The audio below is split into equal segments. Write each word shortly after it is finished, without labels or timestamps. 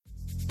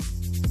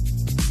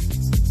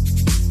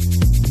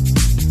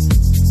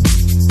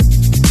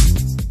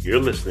You're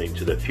listening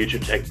to the Future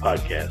Tech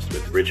Podcast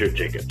with Richard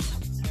Jacobs.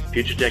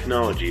 Future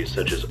technologies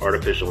such as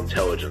artificial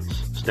intelligence,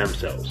 stem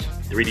cells,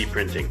 3D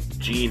printing,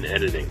 gene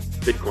editing,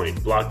 Bitcoin,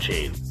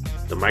 blockchain,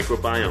 the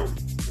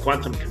microbiome,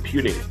 quantum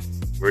computing,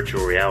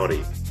 virtual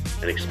reality,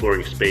 and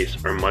exploring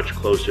space are much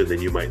closer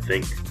than you might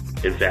think.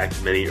 In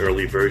fact, many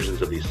early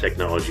versions of these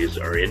technologies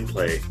are in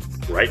play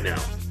right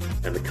now,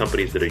 and the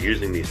companies that are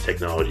using these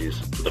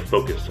technologies are the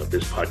focus of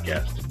this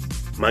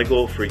podcast. My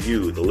goal for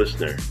you, the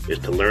listener, is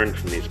to learn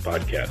from these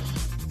podcasts.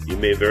 You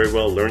may very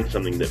well learn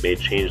something that may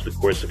change the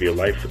course of your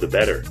life for the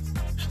better,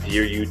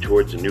 steer you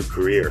towards a new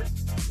career,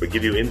 or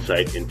give you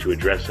insight into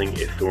addressing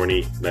a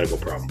thorny medical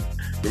problem.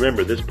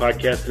 Remember, this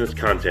podcast and its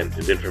content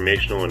is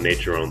informational in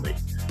nature only.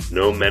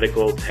 No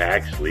medical,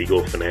 tax,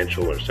 legal,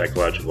 financial, or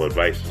psychological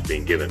advice is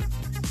being given.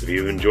 If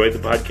you've enjoyed the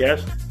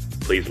podcast,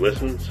 please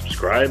listen,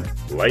 subscribe,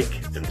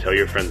 like, and tell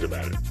your friends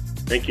about it.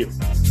 Thank you.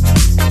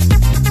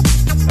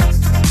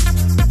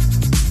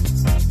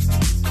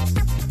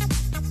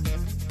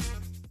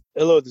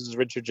 Hello, this is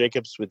Richard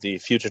Jacobs with the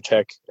Future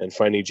Tech and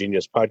Finding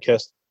Genius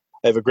podcast.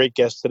 I have a great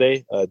guest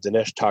today,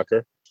 Dinesh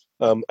Thakur.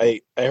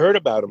 I heard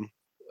about him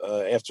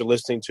after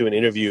listening to an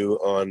interview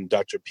on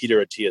Dr.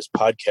 Peter Attia's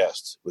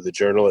podcast with a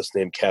journalist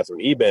named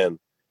Catherine Eban.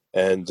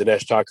 And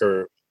Dinesh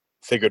Thakur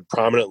figured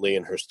prominently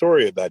in her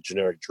story about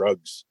generic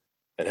drugs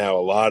and how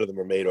a lot of them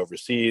are made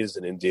overseas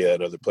in India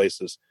and other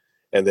places.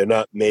 And they're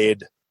not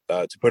made,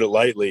 to put it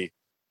lightly,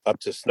 up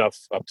to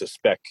snuff, up to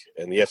spec.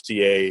 And the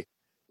FDA,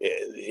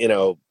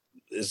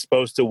 is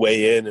supposed to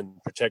weigh in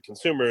and protect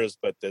consumers,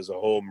 but there's a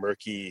whole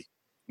murky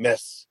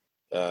mess,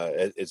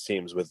 it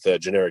seems, with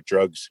generic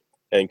drugs.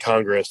 And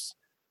Congress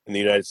in the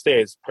United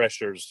States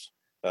pressures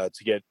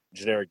to get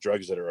generic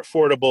drugs that are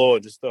affordable,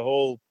 and just the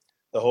whole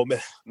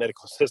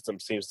medical system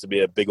seems to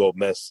be a big old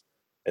mess.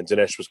 And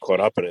Dinesh was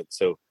caught up in it.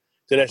 So,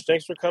 Dinesh,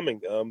 thanks for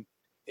coming.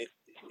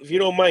 If you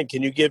don't mind,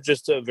 can you give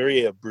just a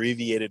very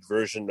abbreviated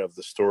version of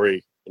the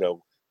story?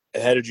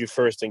 How did you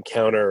first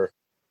encounter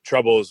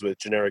troubles with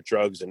generic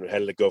drugs, and how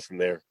did it go from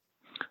there?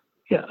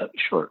 Yeah,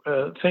 sure.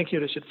 Thank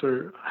you, Richard,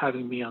 for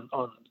having me on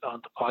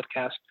the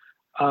podcast.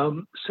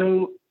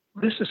 So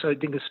this is, I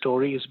think, a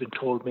story has been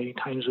told many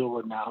times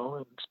over now,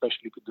 and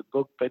especially with the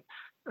book. But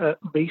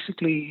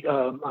basically,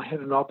 I had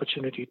an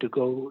opportunity to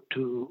go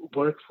to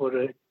work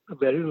for a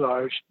very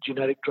large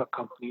generic drug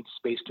company that's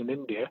based in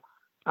India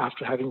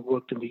after having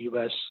worked in the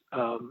U.S.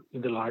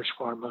 In the large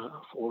pharma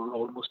for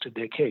almost a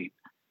decade.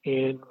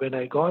 And when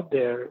I got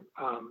there,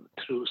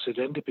 through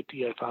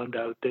serendipity, I found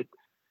out that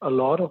a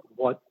lot of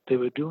what they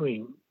were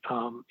doing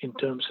in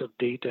terms of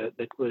data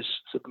that was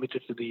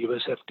submitted to the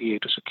U.S. FDA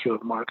to secure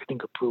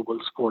marketing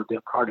approvals for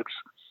their products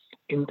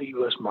in the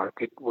U.S.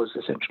 market was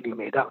essentially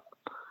made up.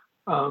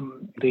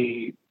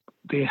 They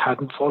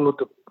hadn't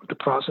followed the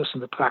process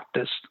and the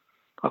practice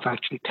of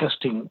actually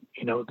testing,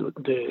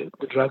 the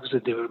drugs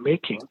that they were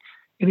making.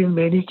 And in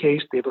many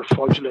cases, they were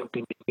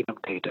fraudulently making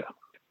up data.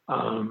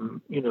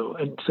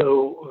 And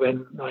so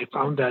when I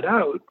found that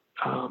out,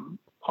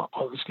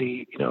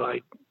 obviously,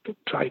 I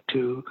tried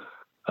to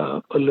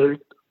alert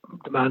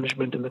the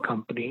management in the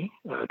company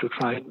to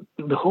try and,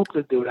 in the hope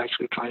that they would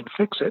actually try and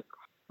fix it.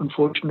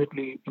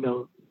 Unfortunately,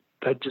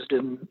 that just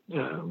didn't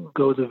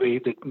go the way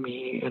that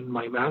me and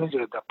my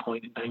manager at that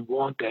point in time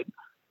wanted.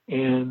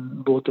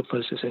 And both of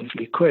us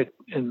essentially quit.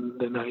 And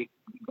then I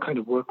kind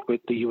of worked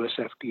with the US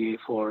FDA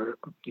for,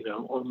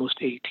 almost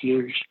 8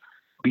 years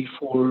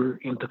before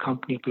the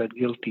company pled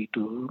guilty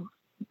to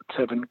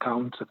 7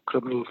 counts of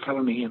criminal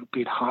felony and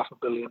paid $500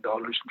 million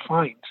in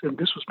fines. And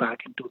this was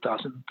back in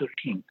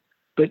 2013.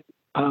 But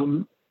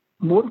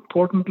more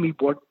importantly,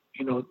 what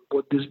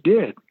this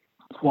did,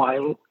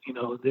 while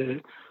the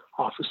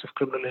Office of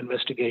Criminal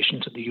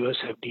Investigations at the U.S.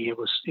 FDA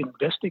was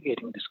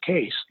investigating this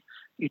case,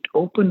 it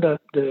opened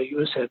up the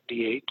U.S.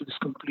 FDA to this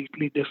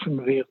completely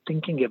different way of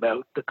thinking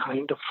about the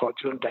kind of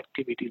fraudulent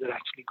activity that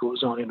actually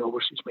goes on in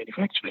overseas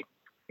manufacturing.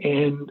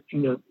 And,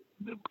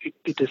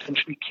 it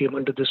essentially came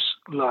under this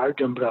large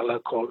umbrella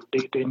called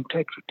data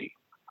integrity.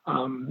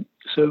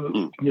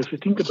 If you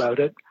think about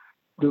it,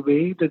 the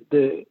way that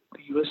the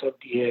US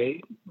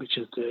FDA, which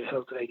is the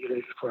health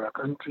regulator for our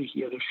country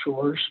here,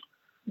 assures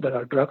that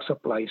our drug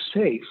supply is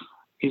safe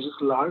is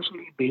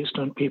largely based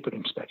on paper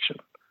inspection.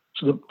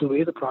 So the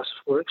way the process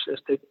works is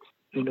that,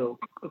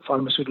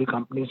 pharmaceutical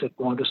companies that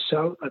want to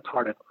sell a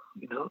product,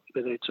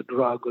 whether it's a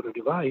drug or a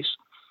device,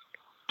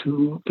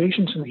 to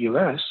patients in the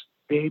US,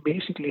 they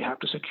basically have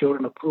to secure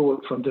an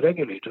approval from the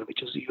regulator,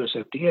 which is the US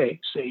FDA,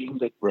 saying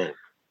that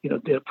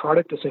their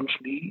product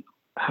essentially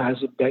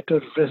has a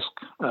better risk,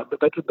 a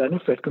better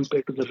benefit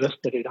compared to the risk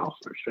that it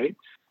offers, right?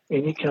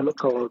 Any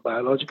chemical or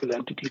biological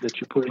entity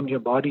that you put in your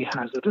body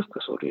has a risk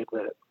associated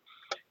with it.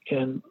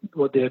 And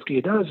what the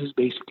FDA does is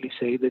basically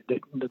say that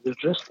the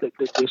risk that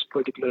this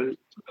particular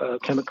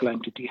chemical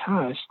entity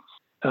has,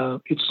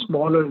 it's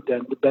smaller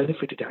than the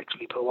benefit it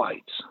actually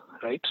provides,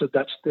 right? So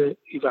that's the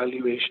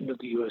evaluation that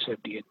the US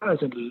FDA does.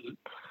 And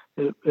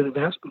the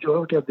vast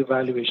majority of the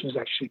evaluation is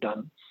actually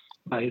done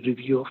by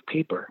review of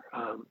paper.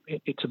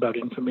 It's about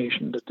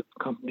information that the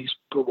companies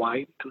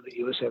provide to the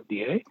US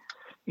FDA.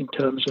 in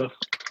terms of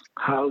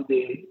how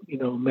they,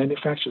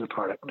 manufacture the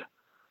product.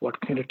 What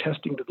kind of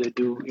testing do they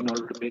do in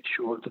order to make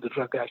sure that the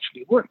drug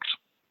actually works?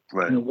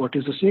 Right. What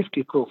is the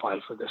safety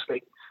profile for this?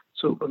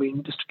 So,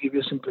 just to give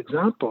you a simple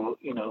example,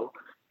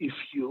 if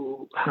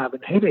you have a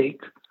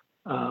headache,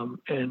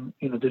 and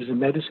there is a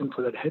medicine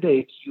for that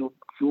headache, you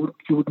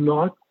would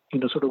not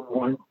sort of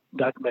want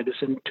that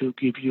medicine to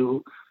give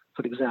you,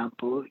 for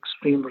example,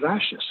 extreme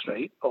rashes,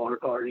 right,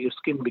 or your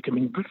skin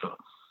becoming brittle.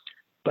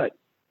 But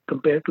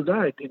compared to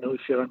that,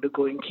 if you're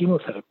undergoing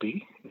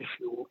chemotherapy, if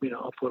you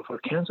for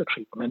cancer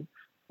treatment,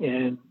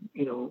 and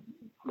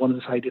one of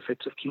the side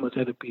effects of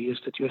chemotherapy is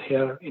that your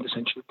hair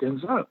essentially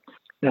thins out.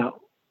 Now,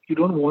 you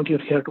don't want your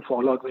hair to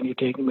fall out when you're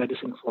taking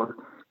medicine for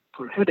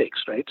headaches,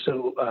 right?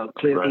 So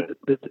clearly,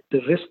 right.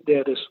 the risk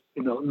there is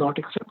not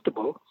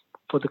acceptable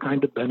for the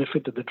kind of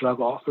benefit that the drug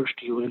offers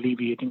to you,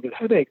 alleviating your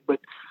headache. But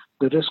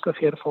the risk of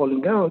hair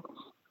falling out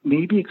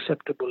may be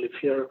acceptable if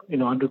you're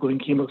undergoing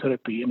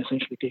chemotherapy and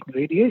essentially taking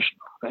radiation,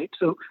 right?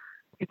 So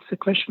it's a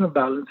question of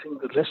balancing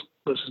the risk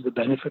versus the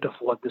benefit of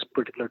what this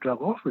particular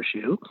drug offers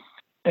you.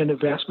 And a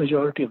vast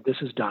majority of this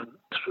is done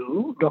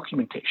through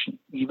documentation.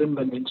 Even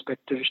when the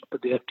inspectors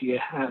that the FDA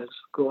has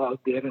go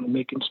out there and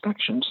make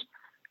inspections,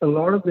 a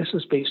lot of this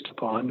is based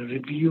upon a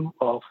review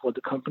of what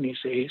the company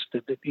says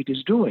that it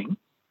is doing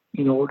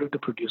in order to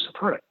produce a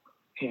product.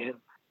 And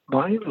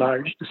by and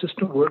large, the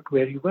system worked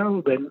very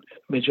well when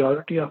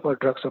majority of our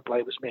drug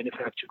supply was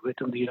manufactured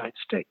within the United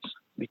States,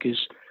 because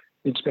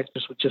the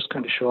inspectors would just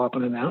kind of show up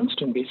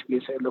unannounced and basically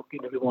say, look, we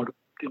want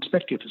to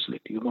inspect your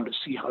facility. We want to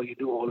see how you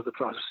do all of the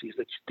processes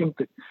that you think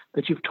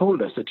that you've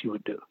told us that you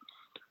would do.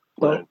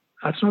 Well, right.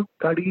 That's not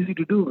that easy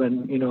to do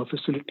when, a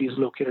facility is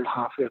located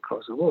halfway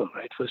across the world,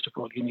 right? First of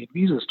all, you need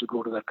visas to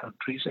go to that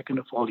country. Second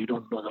of all, you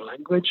don't know the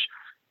language.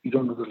 You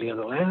don't know the lay of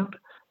the land.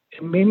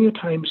 And many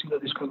times,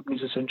 these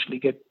companies essentially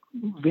get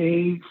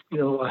way,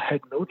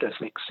 ahead notice,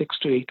 like 6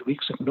 to 8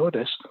 weeks of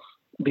notice,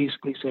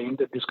 basically saying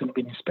that there's going to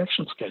be an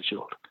inspection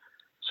scheduled.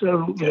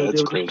 So, they'll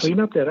just clean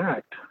up their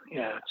act.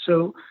 Yeah.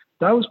 So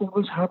that was what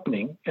was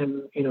happening.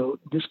 And,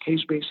 this case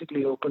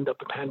basically opened up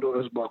a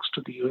Pandora's box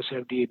to the US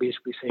FDA,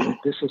 basically saying that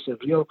this is a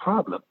real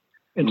problem.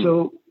 And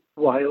so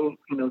while,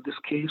 this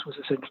case was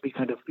essentially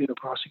kind of,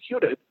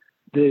 prosecuted,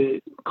 the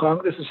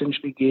Congress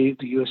essentially gave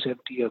the US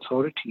FDA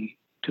authority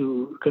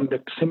to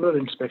conduct similar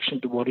inspection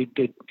to what it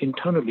did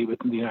internally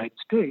within the United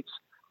States,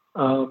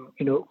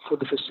 for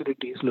the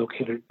facilities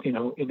located,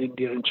 in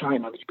India and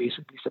China, which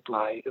basically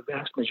supply a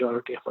vast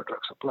majority of our drug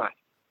supply.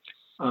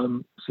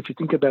 So if you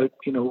think about,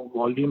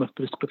 volume of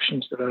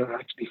prescriptions that are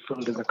actually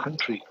filled in the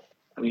country,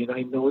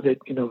 I know that,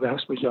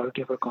 vast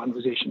majority of our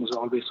conversation is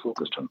always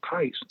focused on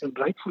price, and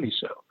rightfully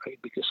so, right?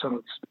 Because some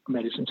of these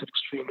medicines are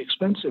extremely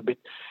expensive. But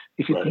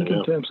if you think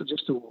in terms of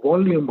just the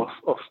volume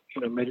of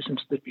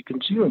medicines that we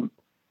consume,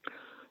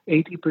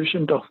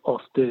 80% of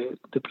the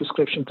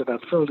prescriptions that are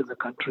filled in the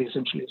country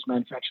essentially is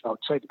manufactured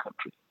outside the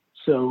country.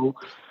 So,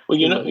 well,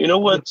 you know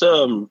what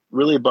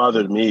really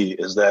bothered me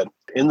is that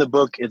in the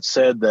book it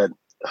said that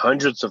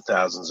hundreds of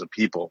thousands of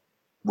people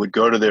would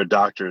go to their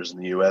doctors in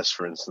the U.S.,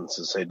 for instance,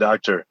 and say,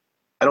 "Doctor,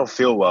 I don't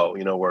feel well.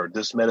 Where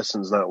this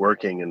medicine's not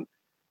working," and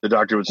the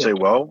doctor would say,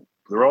 "Well,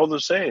 they're all the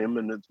same,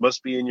 and it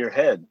must be in your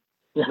head."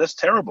 Yeah. That's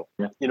terrible.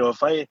 Yeah.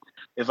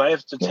 If I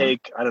have to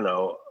take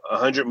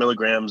 100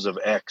 milligrams of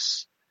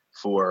X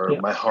for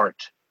my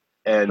heart,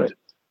 and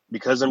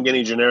because I'm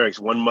getting generics,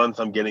 1 month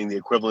I'm getting the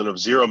equivalent of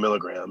 0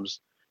 milligrams,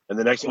 and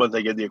the next month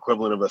I get the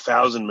equivalent of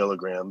 1,000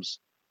 milligrams,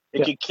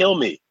 it could kill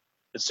me.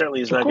 It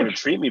certainly is not going to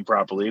treat me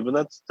properly,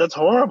 but that's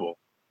horrible.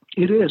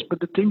 It is, but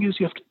the thing is,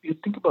 you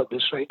think about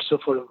this, right? So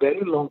for a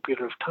very long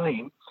period of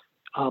time,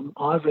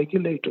 our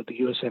regulator, the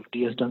US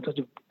FDA, has done such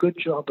a good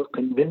job of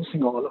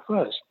convincing all of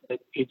us that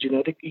a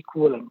genetic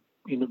equivalent,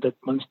 that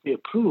once they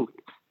approved,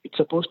 it's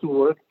supposed to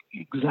work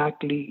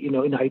exactly,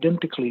 and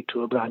identically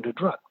to a branded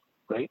drug,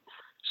 right?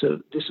 So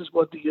this is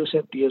what the US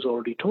FDA has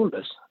already told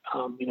us.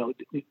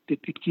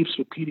 It keeps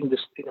repeating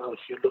this. If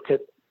you look at,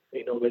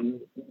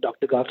 when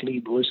Dr.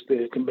 Gottlieb was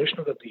the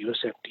commissioner of the US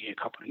FDA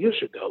a couple of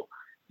years ago,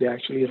 they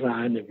actually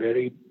ran a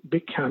very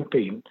big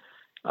campaign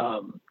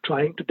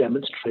trying to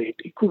demonstrate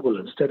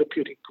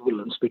therapeutic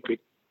equivalence between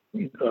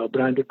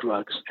branded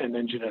drugs and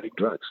then generic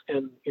drugs.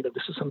 And,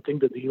 this is something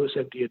that the US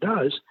FDA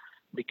does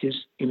because,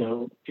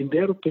 in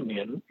their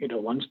opinion,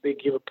 once they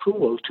give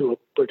approval to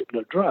a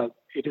particular drug,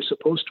 it is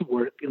supposed to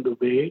work in the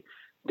way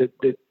that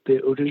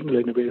the original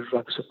innovative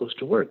drug is supposed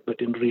to work.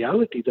 But in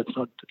reality, that's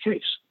not the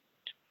case.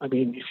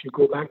 If you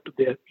go back to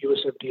the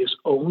US FDA's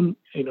own,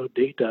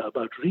 data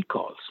about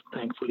recalls,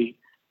 thankfully,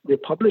 they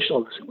publish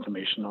all this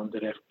information on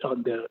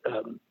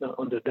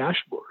their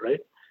dashboard, right?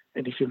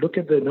 And if you look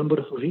at the number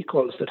of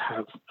recalls that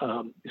have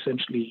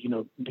essentially,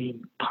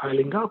 been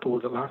piling up over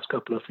the last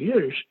couple of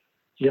years,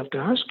 you have to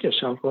ask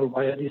yourself, well,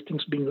 why are these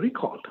things being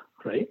recalled,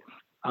 right?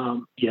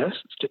 Yes,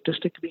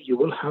 statistically, you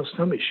will have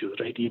some issues,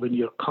 right? Even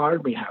your car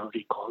may have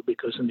recall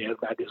because an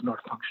airbag is not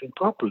functioning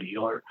properly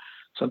or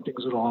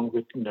something's wrong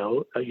with,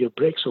 your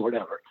brakes or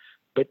whatever.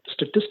 But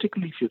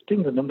statistically, if you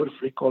think the number of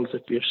recalls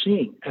that we are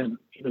seeing, and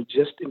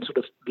just in sort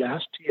of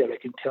last year, I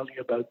can tell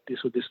you about this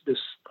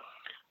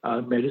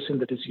medicine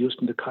that is used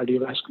in the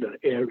cardiovascular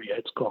area.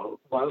 It's called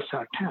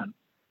valsartan.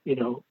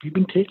 We've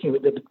been taking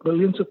it. There are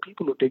millions of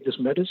people who take this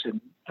medicine,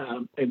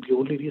 and we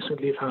only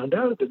recently found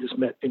out that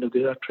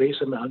there are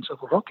trace amounts of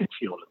rocket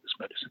fuel in this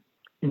medicine,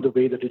 in the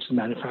way that it's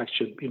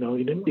manufactured,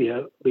 in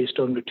India, based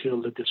on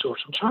material that they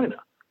source from China.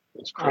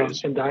 That's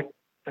crazy.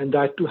 And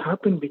that to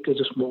happen because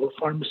a small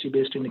pharmacy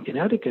based in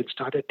Connecticut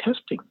started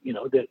testing,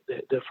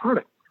 their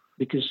product.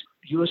 Because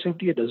US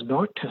FDA does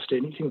not test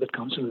anything that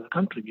comes into the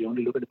country. We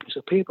only look at a piece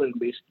of paper and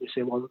basically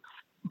say, well,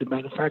 the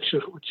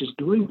manufacturer which is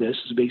doing this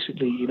is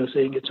basically,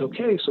 saying it's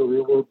okay. So we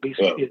will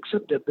basically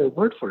accept their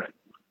word for it.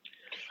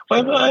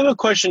 Well, I have a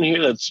question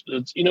here that's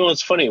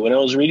it's funny. When I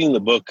was reading the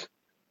book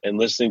and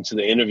listening to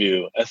the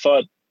interview, I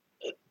thought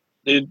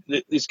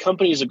these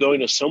companies are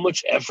going to so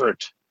much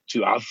effort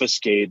to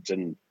obfuscate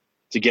and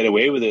to get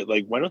away with it.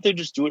 Like, why don't they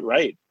just do it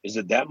right? Is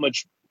it that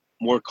much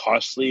more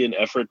costly an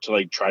effort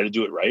to try to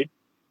do it right?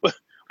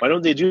 Why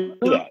don't they do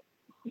that?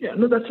 Yeah,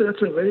 no, that's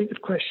a very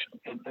good question.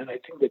 And I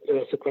think that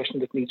that's a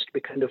question that needs to be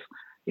kind of,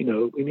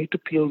 we need to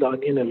peel the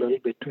onion a little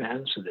bit to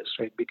answer this,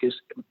 right? Because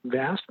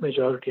vast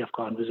majority of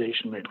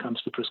conversation when it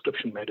comes to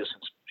prescription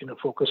medicines,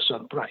 focuses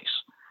on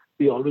price.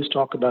 We always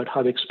talk about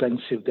how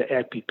expensive the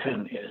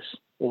EpiPen is,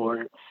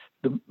 or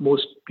the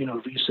most,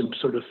 recent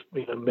sort of,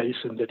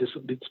 medicine that is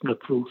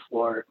approved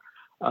for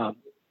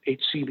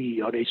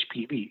HCV or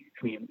HPV.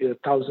 I mean,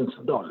 thousands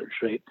of dollars,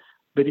 right?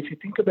 But if you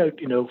think about,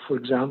 for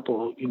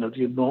example,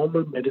 the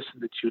normal medicine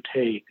that you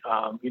take,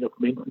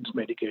 maintenance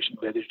medication,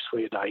 whether it's for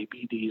your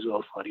diabetes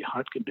or for your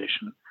heart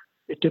condition,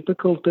 a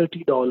typical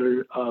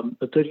 $30,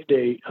 a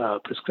 30-day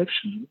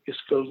prescription is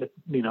filled at,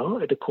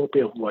 at a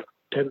copay of what,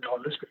 $10,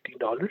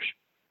 $15,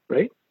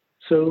 right?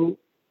 So,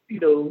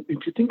 if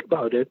you think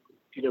about it,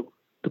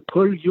 the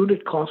per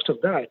unit cost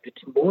of that,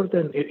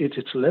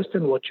 it's less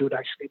than what you would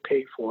actually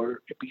pay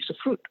for a piece of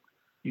fruit.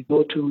 You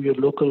go to your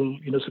local,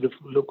 sort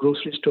of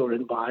grocery store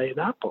and buy an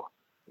apple,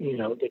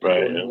 that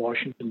right, in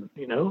Washington,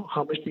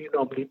 how much do you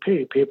normally pay?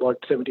 You pay about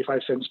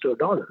 75 cents to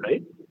 $1,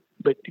 right?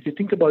 But if you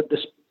think about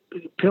this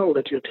pill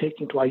that you're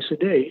taking twice a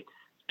day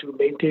to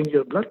maintain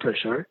your blood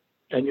pressure,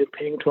 and you're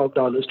paying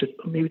 $12 to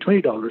maybe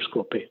 $20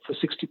 copay for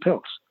 60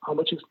 pills, how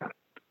much is that,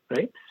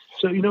 right?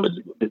 So,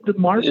 the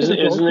market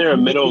isn't there a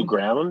middle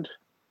ground?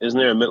 Isn't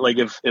there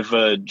if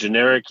a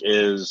generic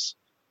is,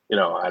 I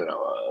don't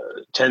know,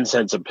 10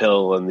 cents a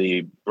pill and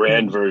the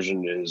brand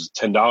version is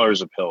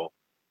 $10 a pill,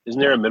 isn't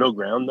there a middle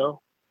ground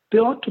though?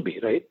 There ought to be,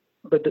 right?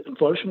 But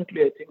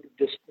unfortunately, I think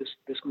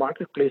this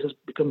marketplace has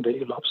become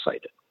very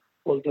lopsided.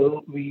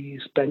 Although we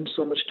spend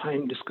so much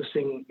time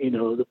discussing,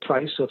 the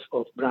price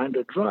of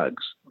branded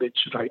drugs, which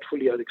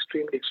rightfully are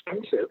extremely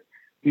expensive,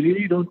 we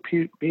really don't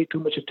pay too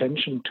much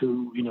attention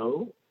to,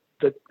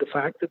 the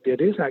fact that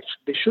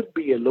there should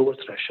be a lower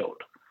threshold,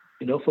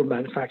 for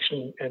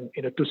manufacturing and,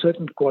 to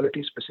certain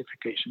quality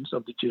specifications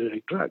of the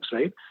generic drugs,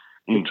 right?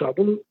 The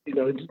trouble,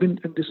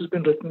 this has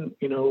been written,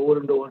 over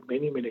and over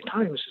many, many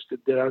times, is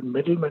that there are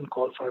middlemen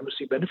called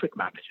pharmacy benefit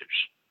managers,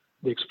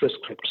 the Express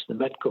Scripts, the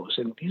Medcos,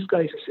 and these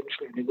guys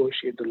essentially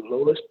negotiate the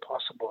lowest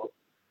possible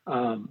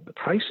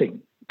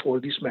pricing for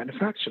these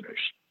manufacturers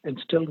and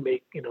still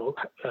make,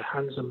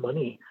 handsome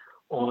money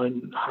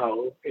on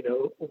how,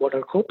 what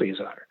our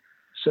copays are.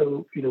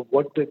 So,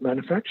 what the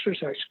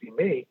manufacturers actually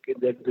make at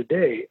the end of the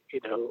day,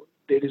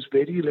 there is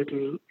very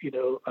little,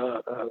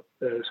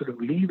 sort of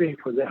leeway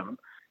for them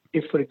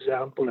if, for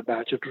example, a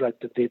batch of drug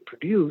that they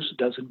produce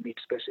doesn't meet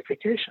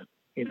specification,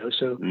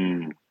 So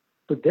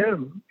for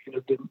them,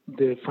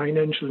 the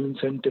financial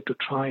incentive to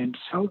try and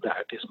sell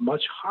that is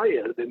much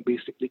higher than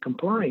basically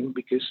complying,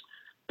 because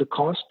the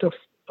cost of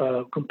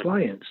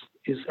compliance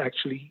is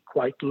actually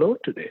quite low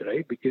today,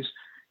 right? Because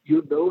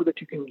that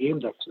you can game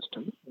that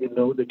system. You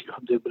know that you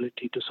have the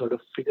ability to sort of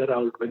figure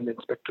out when the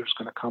inspector is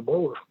going to come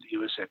over from the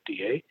US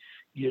FDA.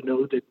 You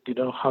know that,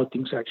 how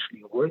things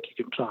actually work.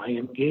 You can try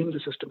and game the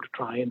system to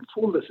try and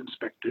fool those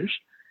inspectors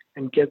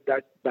and get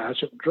that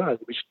batch of drug,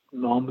 which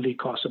normally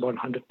costs about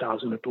 $100,000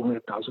 or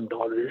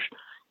 $200,000,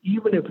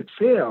 even if it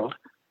failed,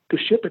 to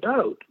ship it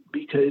out,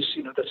 because,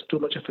 that's too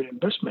much of an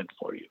investment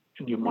for you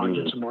and your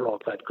margins are not all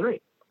that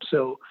great.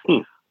 So,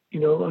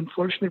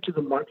 unfortunately,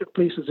 the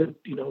marketplace isn't,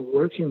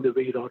 working the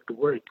way it ought to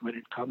work when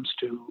it comes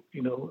to,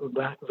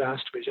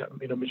 vast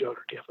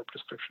majority of the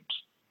prescriptions.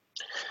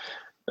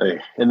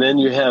 And then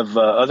you have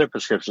other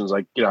prescriptions,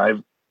 like,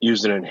 I've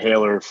used an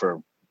inhaler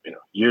for,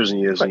 years and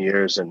years and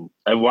years, and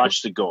I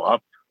watched it go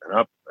up and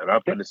up and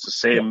up, and it's the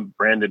same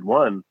branded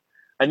one.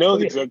 I know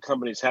the drug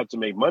companies have to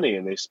make money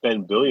and they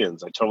spend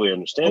billions. I totally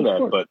understand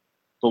that, but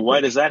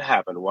why does that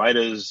happen? Why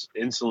does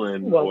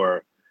insulin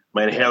or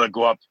my inhaler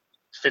go up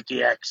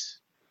 50x?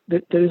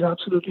 There is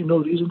absolutely no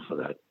reason for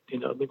that.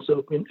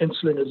 So in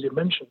insulin, as you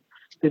mentioned,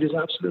 there is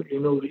absolutely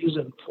no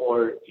reason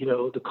for,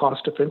 the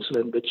cost of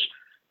insulin, which,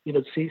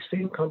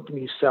 same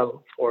companies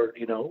sell for,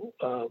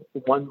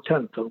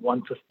 1/10 or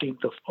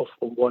 1/15 of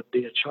what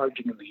they are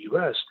charging in the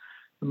US.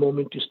 the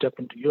moment you step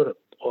into Europe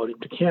or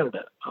into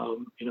Canada,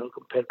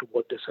 compared to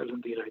what they sell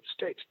in the United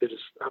States. There is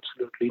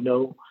absolutely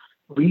no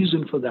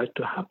reason for that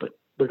to happen.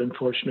 But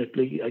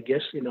unfortunately, I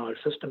guess in our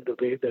system, the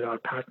way that our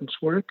patents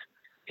work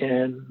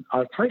and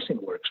our pricing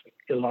works,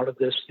 a lot of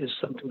this is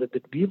something that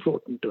we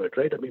wrote into it,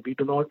 right? I mean, we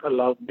do not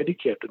allow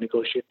Medicare to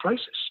negotiate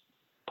prices,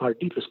 Part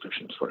D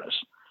prescriptions for us.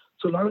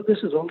 So a lot of this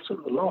is also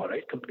in the law,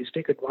 right? Companies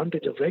take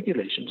advantage of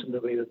regulations in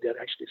the way that they're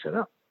actually set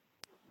up.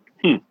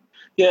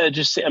 Yeah,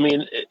 I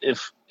mean,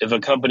 if a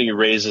company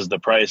raises the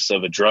price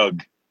of a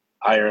drug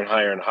higher and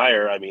higher and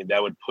higher, I mean,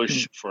 that would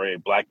push for a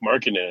black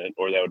market in it,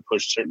 or that would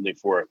push certainly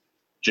for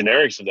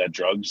generics of that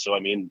drug. So, I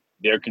mean,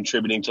 they're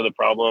contributing to the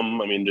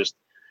problem. I mean,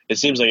 it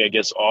seems like, I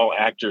guess, all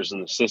actors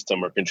in the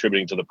system are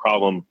contributing to the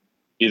problem,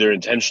 either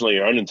intentionally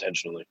or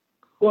unintentionally.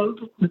 Well,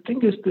 the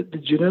thing is that the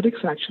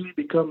generics actually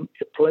become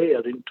a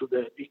player into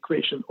the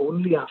equation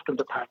only after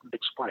the patent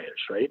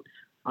expires, right?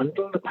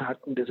 Until the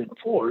patent is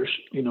enforced,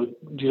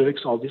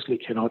 generics obviously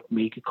cannot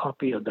make a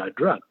copy of that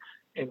drug.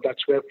 And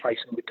that's where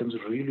pricing becomes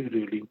really,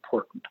 really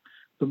important.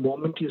 The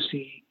moment you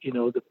see,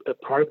 the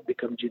product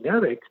become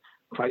generic,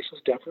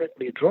 prices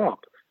definitely drop.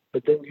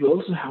 But then you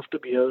also have to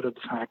be aware of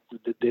the fact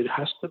that there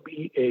has to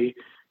be a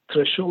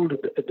threshold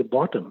at the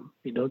bottom,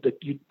 that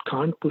you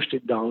can't push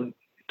it down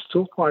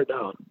so far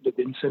down that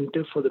the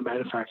incentive for the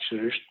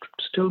manufacturers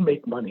to still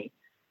make money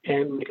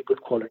and make a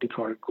good quality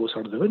product goes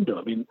out of the window.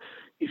 I mean,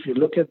 if you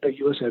look at the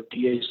US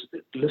FDA's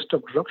list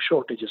of drug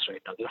shortages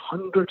right now, there are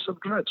hundreds of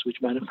drugs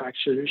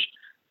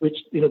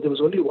there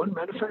was only one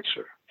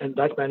manufacturer, and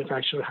that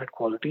manufacturer had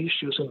quality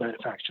issues in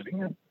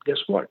manufacturing. And guess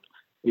what?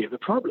 We have a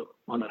problem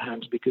on our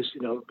hands because,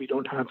 we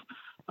don't have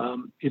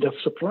enough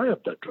supply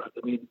of that drug.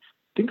 I mean,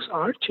 things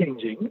are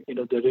changing.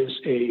 There is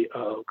a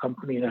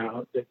company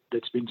now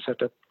that's been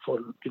set up for,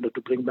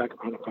 to bring back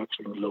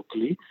manufacturing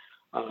locally.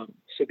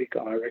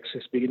 Civica RX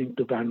is beginning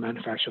to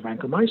manufacture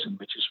vancomycin,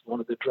 which is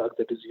one of the drugs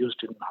that is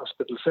used in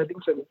hospital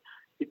settings, and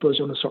it was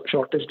on a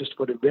shortage list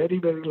for a very,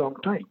 very long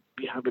time.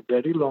 We have a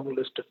very long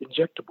list of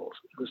injectables,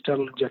 the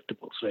sterile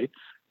injectables, right,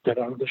 that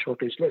are on the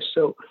shortage list.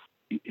 So,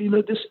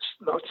 this is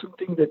not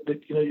something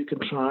that you can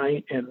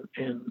try and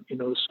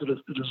sort of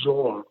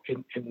resolve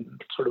in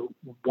sort of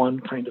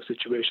one kind of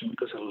situation,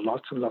 because there are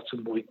lots and lots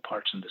of moving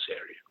parts in this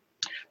area.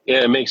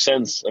 Yeah, it makes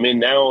sense. I mean,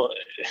 now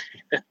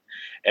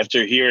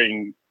after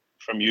hearing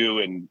from you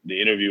and the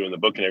interview and the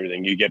book and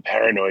everything, you get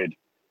paranoid,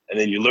 and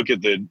then you look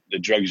at the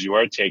drugs you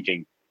are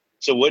taking.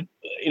 So what,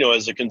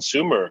 as a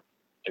consumer,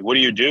 like, what do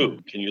you do?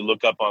 Can you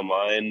look up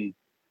online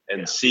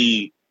and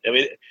see? I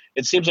mean,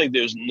 it seems like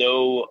there's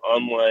no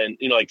online,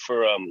 like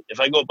for,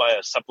 if I go buy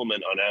a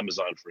supplement on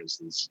Amazon, for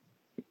instance,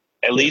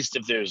 at least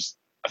if there's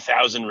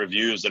 1,000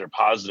 reviews that are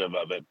positive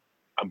of it,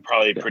 I'm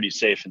probably pretty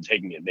safe in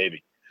taking it,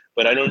 maybe.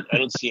 But I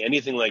don't see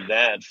anything like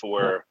that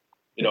for,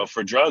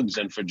 for drugs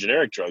and for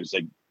generic drugs.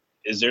 Like,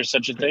 is there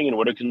such a thing, and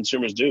what do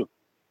consumers do?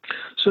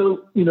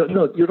 So,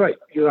 no, you're right.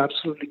 You're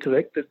absolutely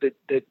correct that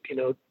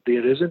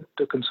there isn't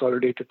a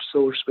consolidated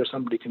source where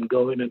somebody can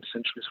go in and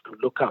essentially sort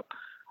of look up.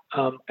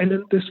 And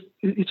then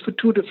it's for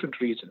two different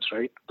reasons,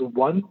 right? The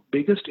one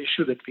biggest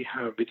issue that we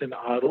have within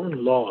our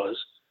own laws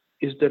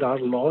is that our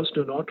laws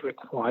do not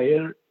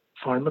require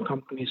pharma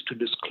companies to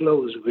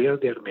disclose where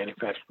they're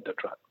manufacturing the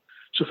drug.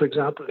 So, for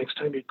example, next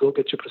time you go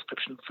get your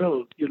prescription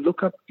filled, you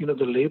look up,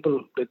 the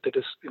label that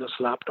is,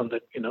 slapped on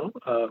that,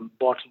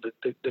 bottle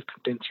that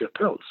contains your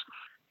pills.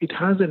 It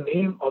has the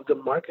name of the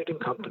marketing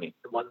company,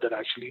 the one that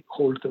actually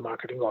holds the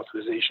marketing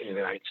authorization in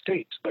the United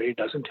States, but it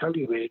doesn't tell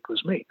you where it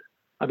was made.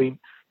 I mean,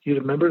 you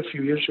remember a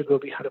few years ago,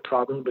 we had a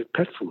problem with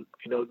pet food.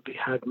 We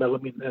had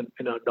melamine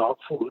in our dog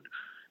food,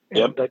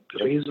 and that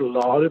raised a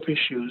lot of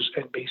issues.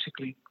 And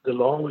basically, the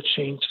law was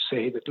changed to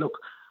say that, look,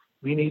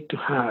 we need to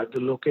have the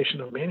location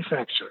of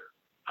manufacturer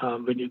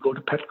when you go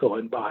to Petco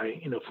and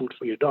buy, food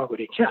for your dog or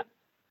your cat.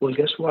 Well,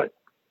 guess what?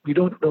 We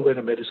don't know where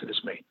the medicine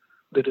is made.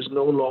 There is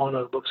no law on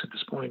our books at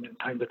this point in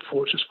time that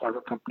forces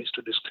pharma companies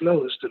to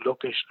disclose the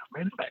location of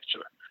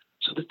manufacturer.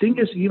 So the thing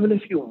is, even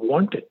if you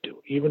wanted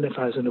to, even if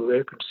as an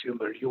aware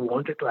consumer, you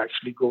wanted to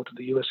actually go to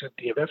the US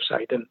FDA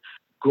website and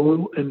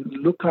go and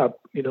look up,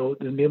 the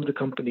name of the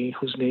company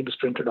whose name is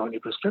printed on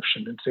your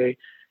prescription and say,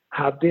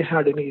 have they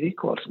had any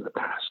recalls in the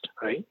past,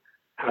 right?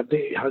 Has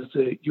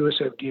the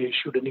US FDA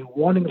issued any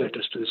warning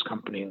letters to this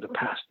company in the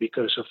past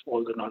because of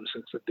all the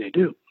nonsense that they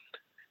do?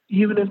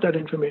 Even if that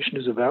information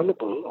is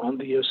available on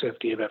the US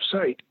FDA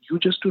website, you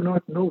just do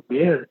not know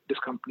where this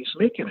company is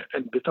making it.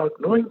 And without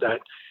knowing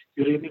that,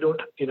 you really don't,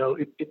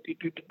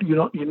 you're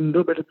not in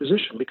no better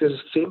position, because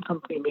the same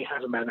company may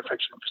have a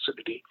manufacturing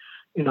facility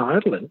in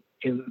Ireland,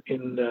 in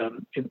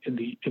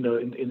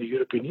the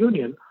European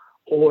Union,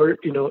 or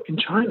in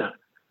China.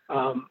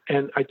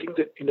 And I think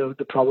that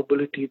the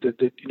probability that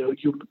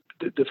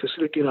the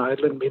facility in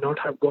Ireland may not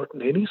have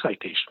gotten any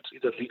citations,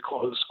 either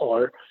recalls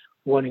or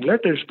warning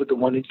letters, but the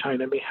one in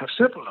China may have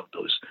several of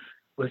those.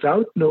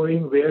 Without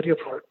knowing where your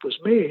product was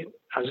made,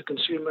 as a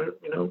consumer,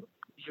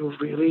 you're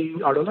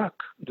really out of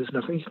luck. There's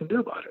nothing you can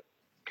do about it.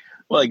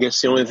 Well, I guess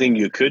the only thing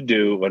you could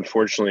do,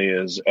 unfortunately,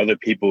 is other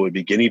people would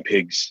be guinea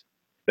pigs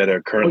that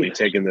are currently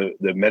taking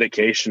the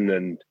medication,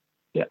 and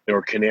there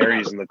were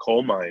canaries in the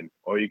coal mine.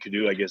 All you could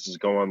do, I guess, is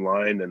go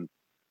online and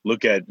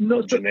look at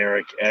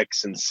generic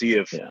X and see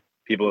if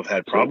people have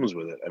had problems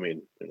with it. I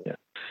mean,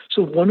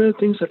 So one of the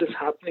things that is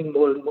happening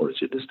more and more is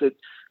that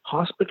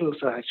hospitals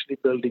are actually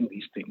building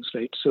these things,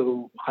 right?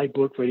 So I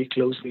work very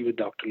closely with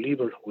Dr.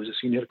 Lieber, who is a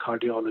senior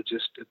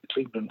cardiologist at the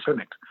Cleveland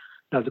Clinic.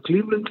 Now, the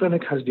Cleveland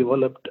Clinic has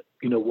developed,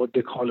 what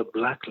they call a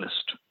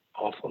blacklist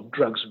of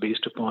drugs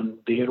based upon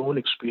their own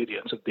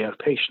experience of their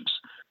patients.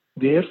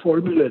 Their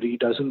formulary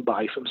doesn't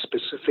buy from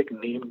specific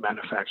named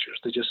manufacturers.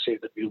 They just say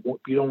that we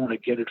don't want to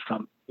get it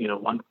from,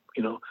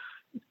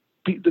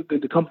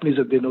 the companies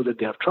that they know that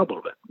they have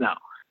trouble with. Now,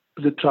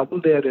 the trouble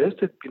there is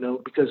that,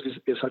 because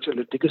we're such a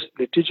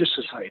litigious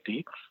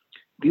society,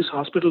 these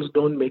hospitals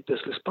don't make this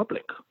list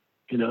public.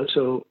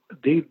 So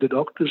the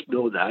doctors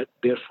know that,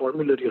 their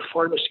formulary or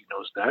pharmacy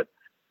knows that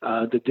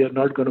they're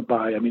not going to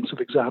buy. I mean, so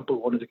for example,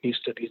 one of the case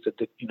studies that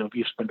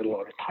we've spent a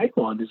lot of time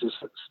on is this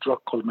drug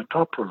called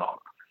metoprolol.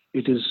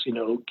 It is,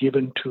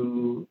 given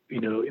to,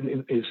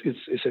 is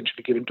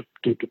essentially given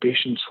to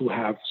patients who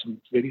have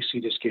some very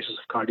serious cases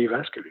of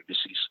cardiovascular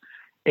disease.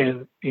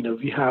 And,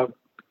 we have,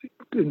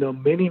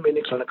 many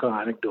clinical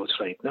anecdotes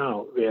right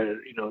now where,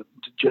 the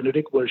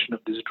generic version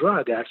of this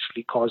drug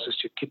actually causes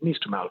your kidneys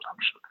to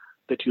malfunction,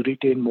 that you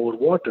retain more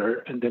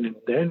water, and then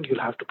you'll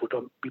have to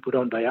be put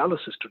on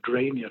dialysis to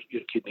drain your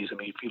kidneys. I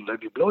mean, you feel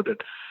really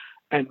bloated.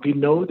 And we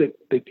know that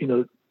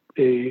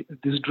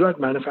this drug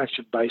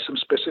manufactured by some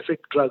specific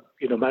drug,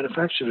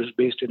 manufacturers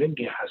based in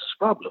India has this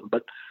problem,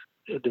 but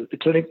the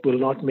clinic will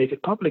not make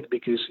it public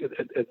because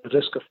at the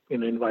risk of,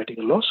 inviting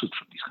a lawsuit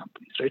from these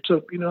companies, right?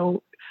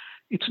 So,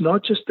 it's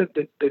not just that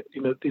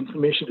the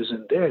information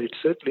isn't there. It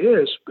certainly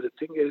is, but the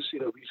thing is, we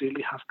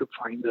really have to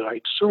find the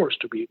right source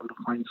to be able to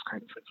find this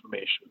kind of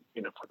information,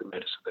 for the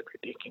medicine that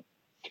we're taking.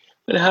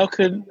 But how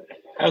could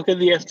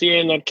the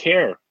FDA not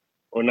care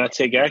or not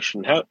take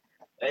action?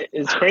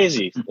 It's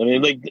crazy. I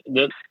mean,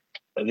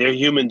 they're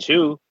human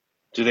too.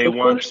 Do they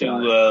want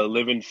to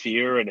live in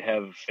fear and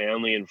have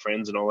family and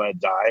friends and all that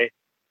die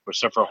or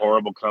suffer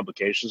horrible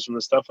complications from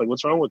this stuff? Like,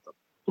 what's wrong with them?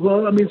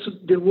 Well, I mean, so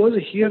there was a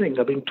hearing.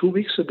 I mean, 2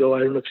 weeks ago, I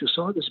don't know if you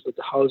saw this, but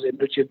the House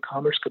Energy and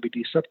Commerce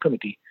Committee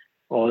subcommittee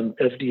on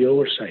FDA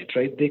Oversight,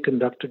 right? They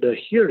conducted a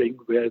hearing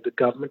where the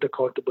Government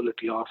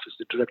Accountability Office,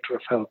 the Director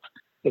of Health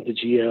of the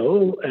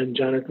GAO, and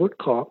Janet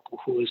Woodcock,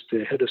 who is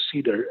the head of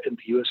CDER in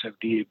the U.S.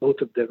 FDA, both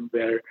of them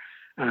were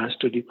asked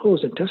to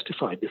depose and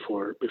testify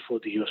before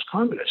the U.S.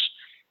 Congress.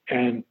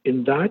 And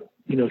in that,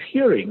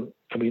 hearing,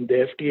 I mean,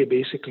 the FDA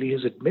basically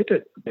has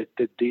admitted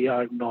that they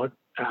are not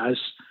as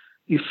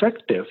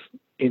effective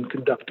in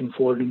conducting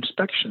foreign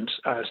inspections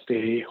as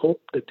they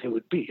hoped that they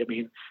would be. I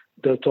mean,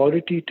 the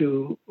authority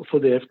for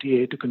the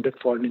FDA to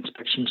conduct foreign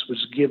inspections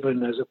was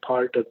given as a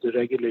part of the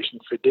regulation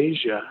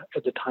FIDASIA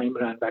at the time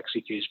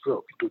Ranbaxy case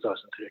broke in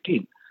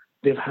 2013.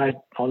 They've had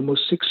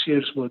almost 6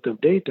 years worth of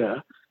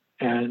data,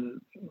 and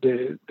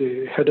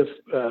the head of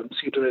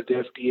CDER at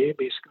the FDA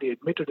basically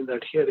admitted in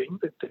that hearing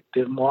that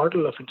their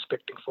model of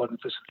inspecting foreign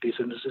facilities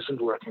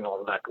isn't working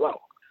all that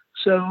well.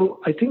 So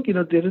I think,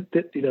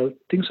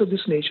 things of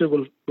this nature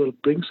will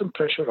bring some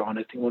pressure on.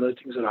 I think one of the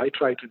things that I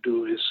try to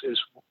do is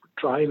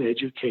try and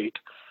educate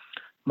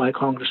my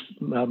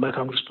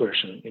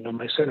congressperson,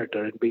 my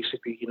senator, and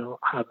basically,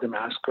 have them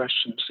ask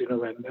questions,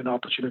 when an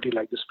opportunity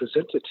like this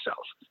presents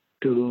itself,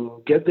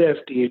 to get the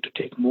FDA to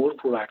take more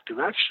proactive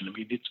action. I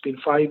mean, it's been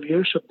 5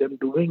 years of them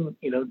doing,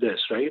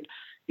 this, right?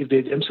 If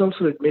they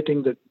themselves are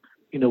admitting that,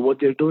 what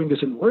they're doing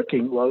isn't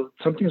working, well,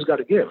 something's got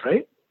to give,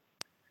 right?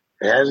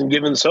 It hasn't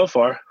given so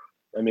far.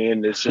 I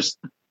mean, it's just,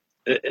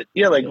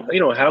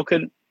 how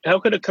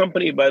could a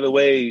company, by the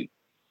way,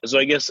 so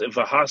I guess if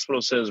a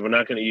hospital says we're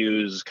not going to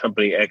use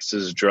company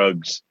X's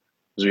drugs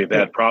because we've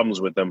had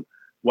problems with them,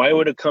 why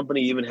would a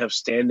company even have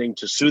standing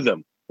to sue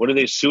them? What are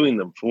they suing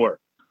them for?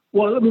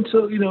 Well, I mean,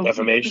 so,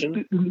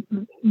 defamation?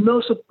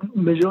 No, so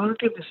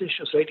majority of these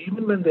issues, right,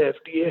 even when the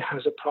FDA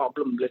has a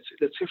problem, let's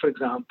say, for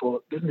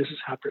example, this has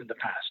happened in the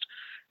past.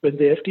 When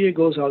the FDA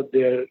goes out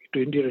there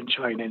to India and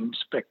China and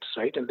inspects,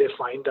 right, and they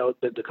find out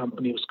that the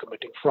company was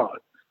committing fraud,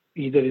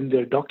 either in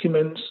their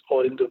documents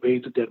or in the way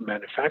that they're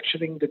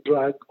manufacturing the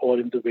drug or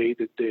in the way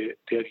that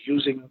they're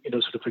using,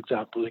 for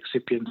example,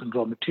 excipients and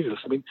raw materials.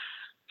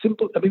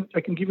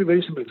 I can give you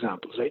very simple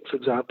examples, right? For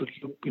example,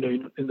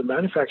 in the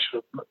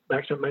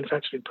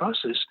manufacturing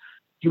process,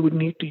 you would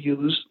need to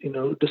use,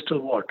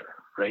 distilled water,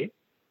 right?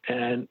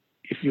 And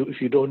if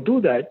you don't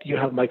do that, you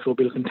have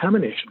microbial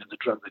contamination in the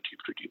drug that you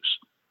produce.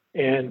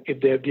 And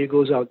if the FDA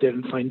goes out there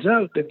and finds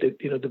out that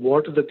the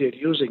water that they're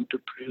using to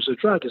produce a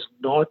drug is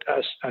not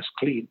as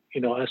clean,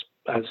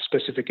 as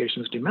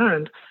specifications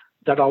demand,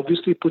 that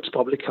obviously puts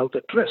public health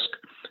at risk.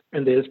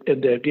 And the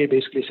FDA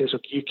basically says,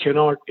 okay, you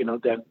cannot,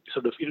 then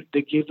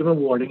they give them a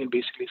warning and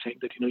basically saying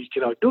that, you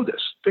cannot do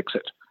this, fix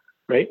it,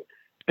 right?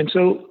 And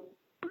so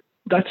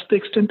that's the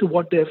extent to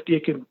what the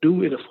FDA can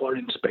do in a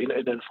foreign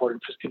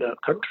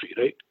country,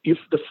 right? If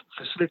the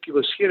facility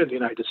was here in the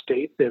United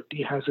States, the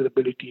FDA has the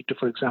ability to,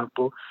 for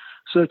example,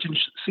 search and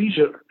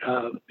seizure,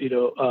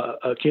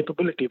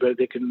 capability where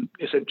they can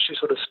essentially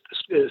sort of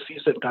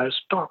seize the entire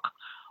stock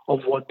of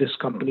what this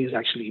company is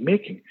actually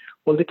making.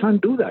 Well, they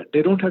can't do that.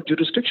 They don't have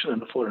jurisdiction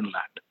on a foreign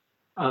land.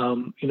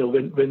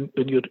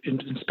 When you're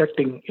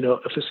inspecting,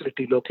 a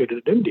facility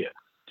located in India,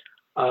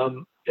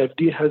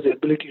 FDA has the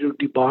ability to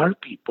debar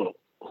people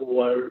who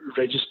are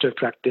registered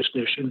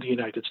practitioners in the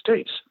United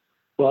States.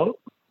 Well,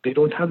 they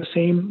don't have the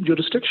same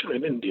jurisdiction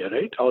in India,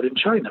 right? Or in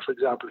China, for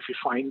example, if you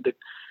find that,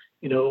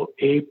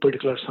 a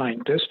particular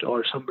scientist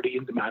or somebody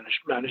in the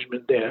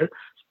management there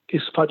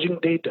is fudging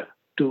data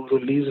to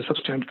release a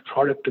substandard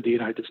product to the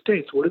United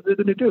States, what are they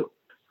going to do?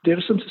 There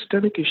are some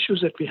systemic issues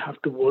that we have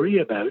to worry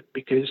about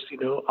because,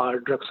 our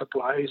drug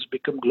supply has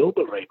become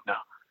global right now.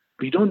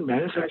 We don't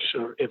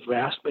manufacture a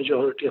vast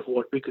majority of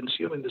what we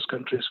consume in this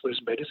country as far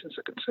as medicines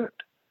are concerned.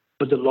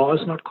 But the law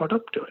is not caught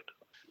up to it.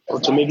 Well,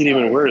 to make it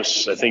even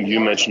worse, I think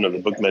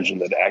the book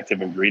mentioned that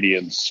active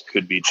ingredients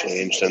could be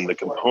changed and the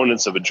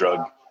components of a drug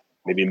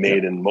may be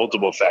made in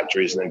multiple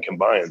factories and then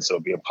combined, so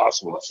it'd be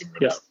impossible to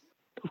figure it out.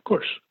 Of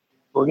course.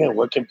 Well, again,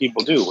 what can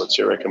people do? What's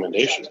your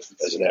recommendation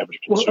as an average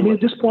consumer? Well,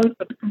 at this point,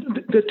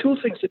 there are two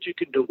things that you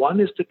can do. One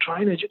is to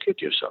try and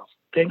educate yourself.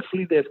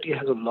 Thankfully, the FDA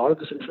has a lot of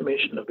this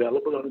information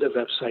available on their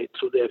website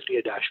through the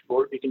FDA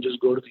dashboard. You can just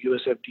go to the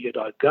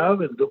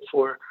usfda.gov and look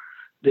for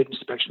the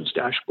inspections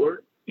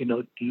dashboard.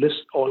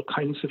 List all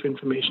kinds of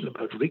information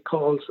about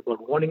recalls,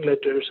 about warning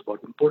letters,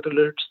 about import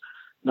alerts.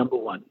 Number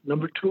one.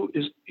 Number two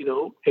is,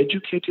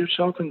 educate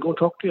yourself and go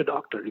talk to your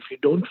doctor. If you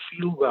don't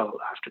feel well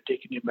after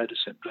taking your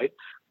medicine, right,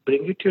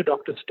 bring it to your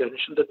doctor's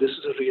attention that this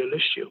is a real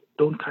issue.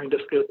 Don't kind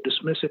of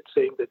dismiss it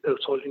saying that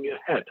it's all in your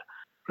head,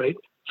 right?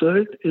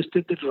 Third is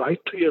to write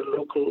to your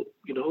local,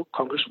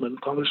 congressman,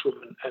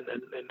 congresswoman,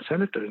 and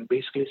senator and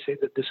basically say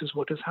that this is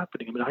what is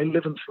happening. I mean, I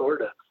live in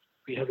Florida.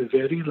 We have a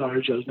very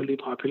large elderly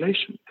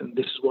population, and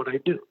this is what I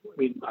do. I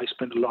mean, I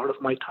spend a lot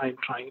of my time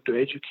trying to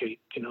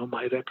educate,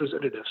 my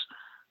representatives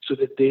so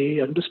that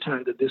they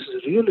understand that this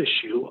is a real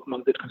issue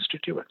among their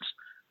constituents.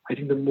 I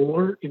think the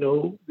more,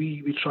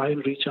 we try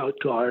and reach out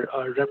to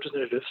our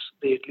representatives,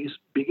 they at least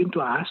begin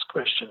to ask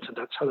questions, and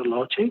that's how the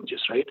law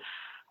changes, right?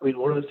 I mean,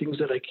 one of the things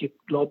that I keep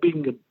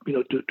lobbying,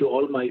 to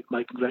all my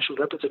congressional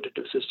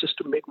representatives is just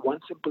to make one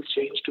simple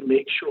change to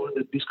make sure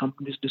that these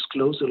companies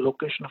disclose the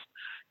location of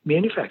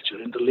manufacture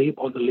on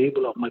the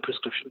label of my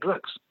prescription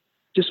drugs.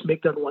 Just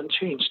make that one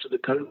change to the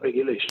current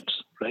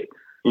regulations, right?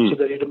 So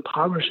that it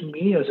empowers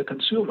me as a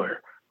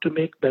consumer to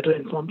make better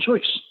informed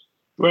choice.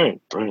 Right.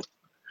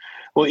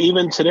 Well,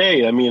 even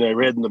today, I mean, I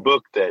read in the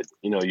book that,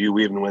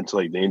 we even went to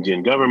like the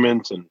Indian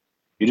government and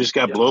you just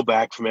got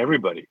blowback from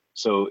everybody.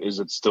 So is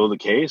it still the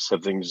case?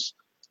 Have things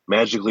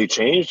magically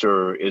changed,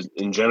 or is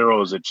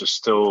it just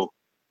still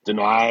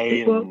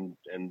deny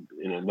and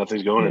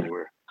nothing's going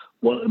anywhere?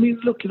 Well, I mean,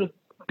 look,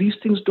 these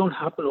things don't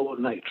happen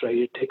overnight, right?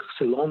 It takes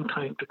a long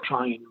time to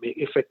try and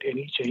effect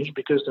any change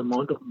because the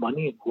amount of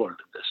money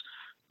involved in this,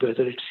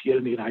 whether it's here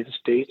in the United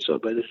States or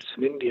whether it's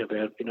in India,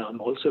 where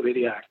I'm also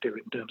very active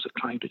in terms of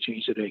trying to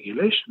change the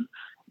regulation.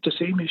 It's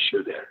the same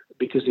issue there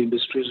because the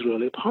industry is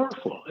really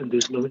powerful and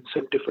there's no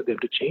incentive for them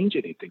to change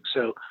anything.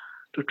 So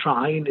to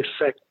try and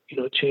effect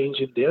change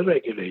in their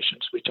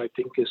regulations, which I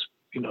think is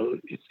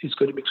it's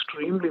going to be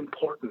extremely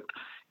important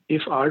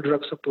if our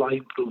drug supply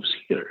improves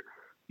here.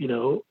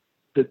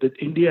 That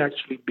India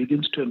actually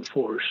begins to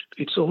enforce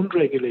its own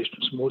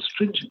regulations more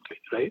stringently,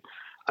 right?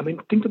 I mean,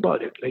 think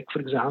about it. Like, for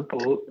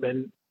example,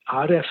 when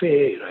our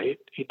FAA, right,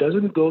 it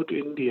doesn't go to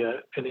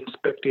India and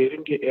inspect Air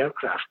India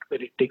aircraft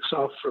when it takes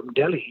off from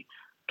Delhi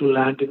to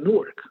land in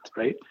Newark,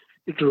 right?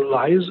 It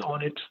relies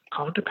on its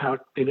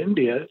counterpart in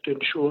India to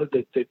ensure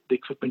that the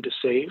equipment is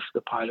safe,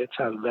 the pilots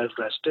are well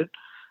rested,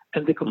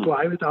 and they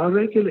comply with our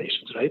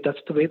regulations, right? That's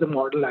the way the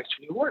model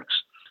actually works.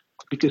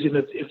 Because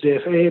if the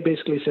FAA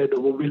basically said,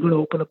 well, we're going to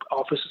open up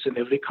offices in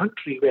every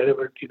country,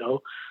 wherever,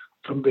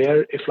 from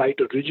where a flight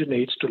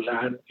originates to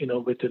land,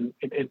 within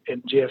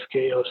in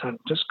JFK or San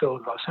Francisco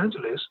or Los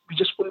Angeles, we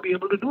just wouldn't be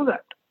able to do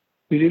that.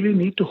 We really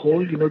need to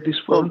hold, these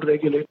foreign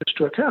regulators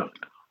to account.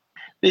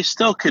 They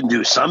still can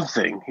do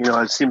something.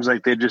 It seems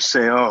like they just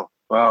say, oh,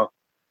 well,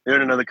 they're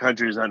in another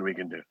country, there's nothing we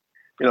can do.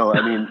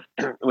 I mean,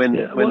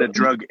 when a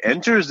drug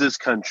enters this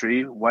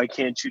country, why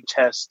can't you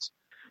test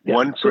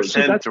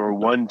 1% or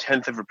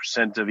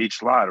 0.1% of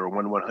each lot or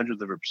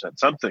 1/100%,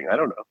 something? I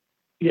don't know.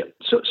 Yeah,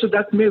 so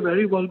that may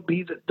very well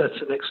be that's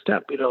the next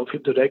step.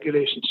 If the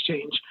regulations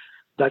change,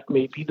 that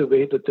may be the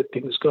way that the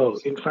things go.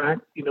 In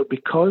fact,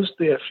 because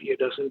the FDA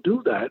doesn't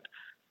do that,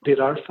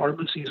 there are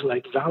pharmacies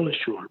like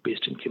Valisure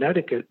based in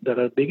Connecticut that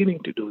are beginning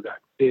to do that.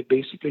 They're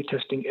basically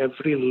testing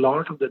every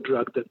lot of the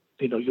drug that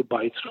you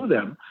buy through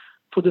them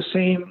for the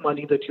same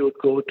money that you would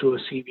go to a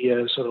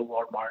CVS or a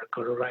Walmart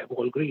or a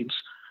Walgreens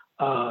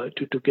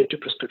to get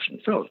your prescription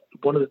filled.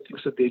 One of the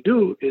things that they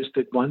do is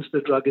that once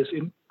the drug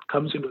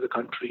comes into the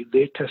country,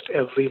 they test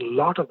every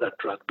lot of that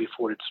drug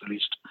before it's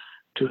released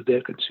to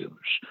their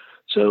consumers.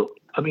 So,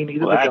 I mean,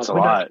 either Well, the that's a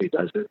government lot. actually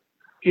does it.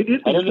 It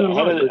is a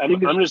lot.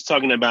 I'm just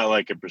talking about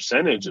like a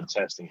percentage of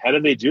testing. How do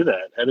they do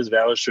that? How does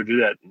ValueSure do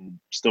that and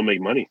still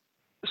make money?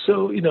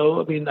 So,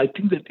 I mean, I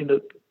think that,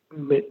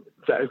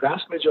 the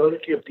vast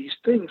majority of these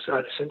things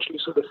are essentially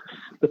sort of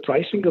the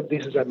pricing of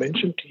these, as I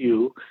mentioned to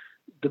you,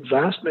 the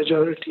vast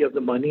majority of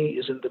the money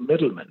is in the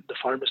middlemen, the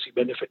pharmacy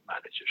benefit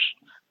managers.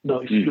 Now,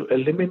 if you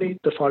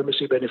eliminate the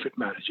pharmacy benefit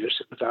managers,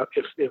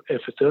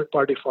 if a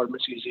third-party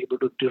pharmacy is able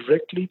to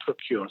directly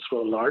procure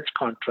through a large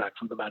contract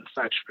from the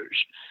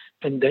manufacturers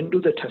and then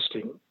do the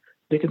testing,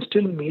 they can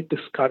still meet the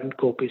current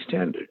copay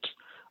standards.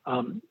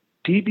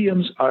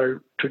 PBMs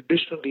are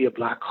traditionally a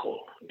black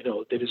hole.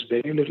 There is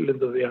very little in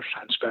the way of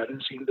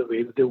transparency in the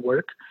way that they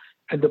work.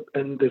 And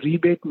the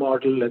rebate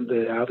model and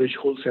the average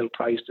wholesale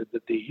price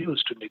that they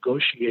use to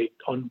negotiate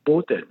on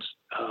both ends,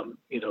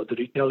 the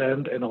retail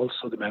end and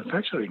also the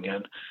manufacturing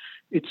end,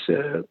 it's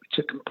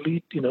a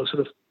complete, sort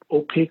of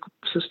opaque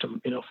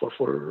system,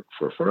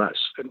 for us.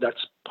 And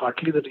that's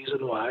partly the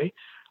reason why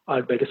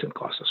our medicine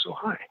costs are so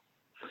high.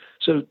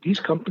 So these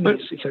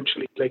companies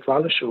essentially, like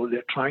ValueSure,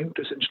 they're trying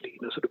to essentially,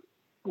 sort of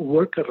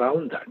work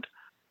around that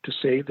to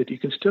say that you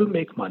can still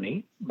make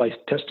money by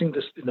testing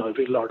this,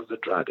 every lot of the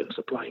drug and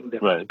supplying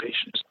them to the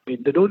patients. I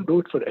mean, they don't do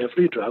it for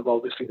every drug.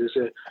 Obviously, there's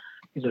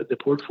the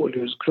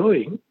portfolio is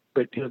growing,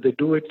 but, they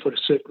do it for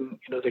certain,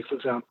 like, for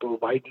example,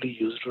 widely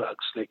used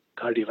drugs like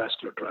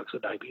cardiovascular drugs or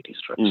diabetes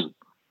drugs.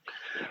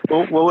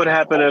 Well, what would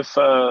happen if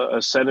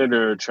a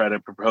senator tried to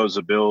propose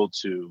a bill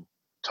to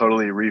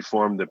totally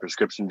reform the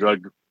prescription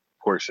drug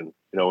portion,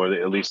 or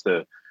at least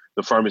the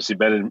pharmacy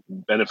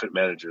benefit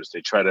managers? They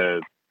try to,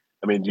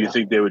 I mean, do you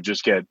think they would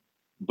just get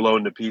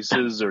blown to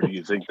pieces, or do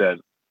you think that,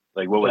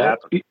 like, what would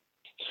happen?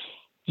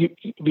 I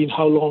mean,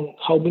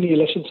 how many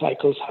election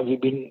cycles have you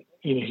been,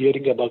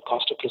 hearing about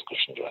cost of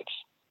prescription drugs?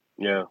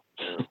 Yeah.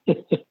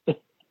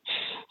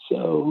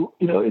 So,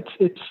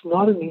 it's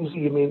not an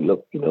easy, I mean,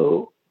 look,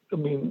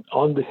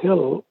 on the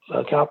Hill,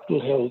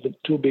 Capitol Hill, the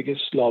two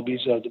biggest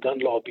lobbies are the gun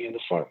lobby and the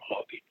pharma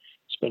lobby.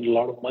 Spend a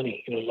lot of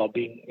money,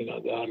 lobbying,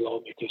 our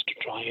lawmakers to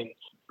try and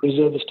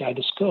preserve the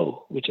status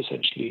quo, which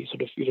essentially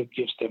sort of,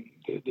 gives them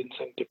the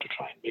incentive to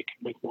try and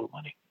make more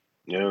money.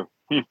 Yeah.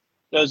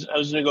 I was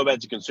going to go back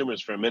to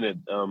consumers for a minute.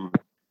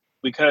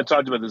 We kind of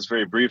talked about this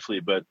very briefly,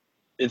 but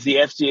if the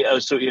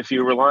FDA, so if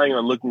you're relying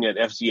on looking at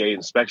FDA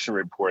inspection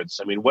reports,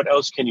 I mean, what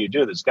else can you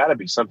do? There's got to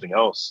be something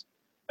else.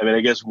 I mean,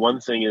 I guess one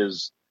thing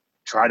is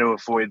try to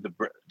afford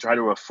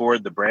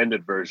the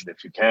branded version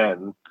if you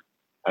can.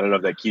 I don't know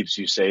if that keeps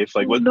you safe.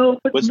 Like, what's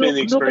been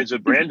the experience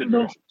with branded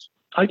versions?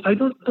 I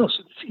don't know.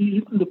 So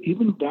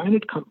even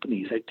branded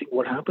companies, I think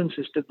what happens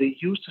is that they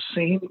use the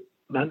same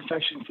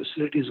manufacturing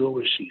facilities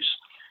overseas.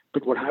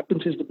 But what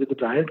happens is that with the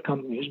branded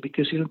companies,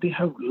 because they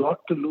have a lot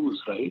to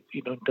lose, right?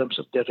 In terms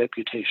of their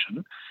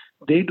reputation,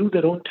 they do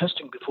their own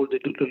testing before they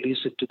do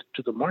release it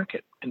to the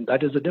market, and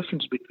that is the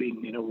difference between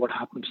what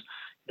happens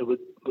with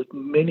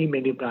many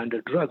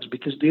branded drugs,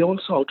 because they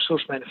also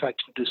outsource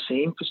manufacturing to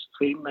the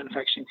same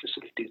manufacturing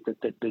facilities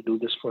that they do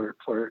this for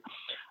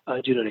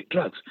generic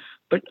drugs.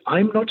 But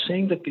I'm not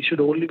saying that we should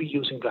only be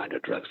using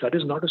branded drugs. That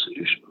is not a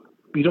solution.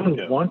 We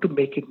don't want to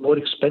make it more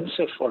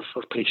expensive for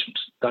patients.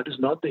 That is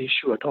not the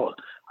issue at all.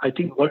 I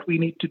think what we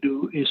need to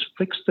do is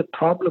fix the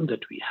problem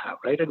that we have,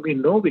 right? And we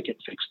know we can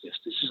fix this.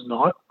 This is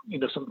not,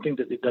 something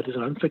that is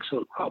an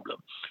unfixable problem.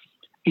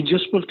 It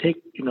just will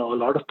take, a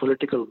lot of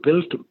political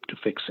will to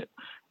fix it,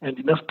 and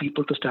enough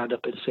people to stand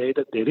up and say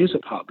that there is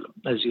a problem.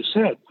 As you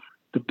said,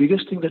 the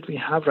biggest thing that we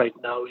have right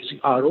now is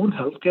our own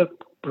healthcare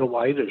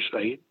providers,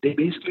 right? They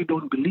basically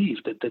don't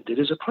believe that there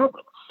is a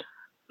problem.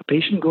 The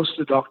patient goes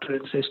to the doctor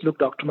and says, look,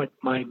 doctor,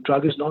 my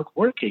drug is not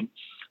working.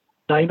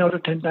 9 out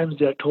of 10 times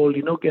they are told,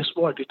 guess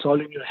what? It's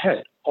all in your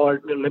head. Or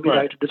let me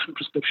write a different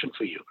prescription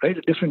for you, right?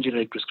 A different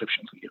generic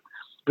prescription for you,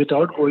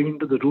 without going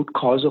into the root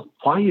cause of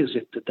why is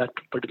it that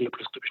particular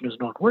prescription is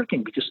not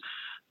working, because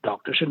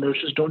doctors and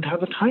nurses don't have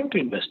the time to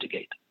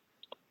investigate.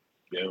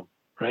 Yeah.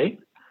 Right?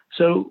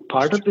 So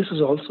part of this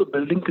is also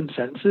building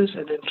consensus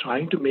and then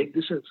trying to make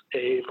this as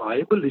a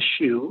viable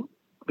issue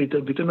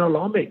within our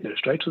lawmakers,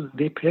 right? So that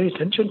they pay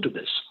attention to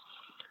this.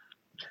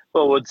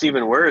 Well, what's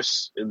even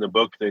worse, in the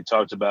book, they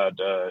talked about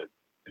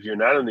if you're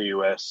not in the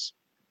U.S.,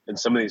 in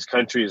some of these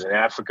countries in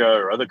Africa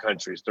or other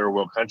countries, third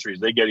world countries,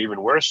 they get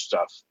even worse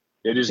stuff.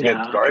 They just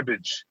get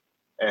garbage.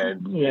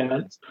 And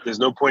there's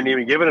no point in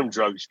even giving them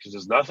drugs because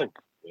there's nothing,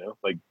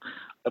 like,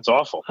 that's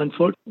awful.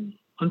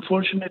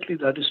 Unfortunately,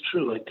 that is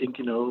true. I think,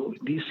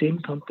 these same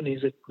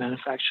companies that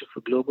manufacture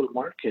for global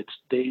markets,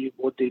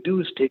 what they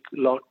do is take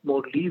a lot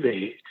more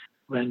leeway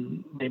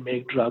when they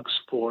make drugs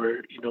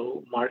for,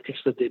 markets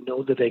that they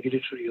know the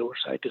regulatory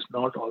oversight is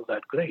not all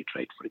that great,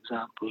 right? For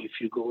example, if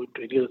you go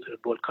into any of the third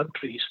world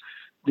countries,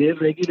 their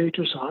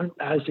regulators aren't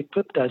as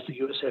equipped as the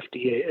US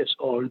FDA is,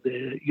 or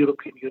the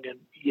European Union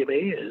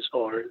EMA is,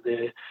 or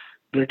the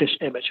British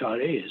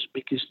MHRA is,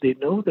 because they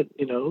know that,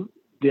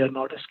 they are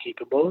not as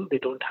capable. They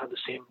don't have the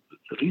same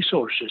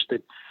resources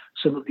that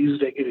some of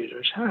these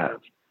regulators have.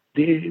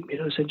 they,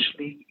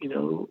 essentially,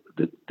 for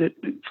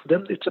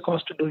them, it's a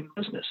cost of doing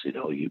business.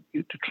 You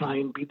to try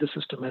and beat the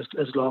system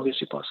as long as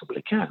you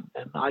possibly can.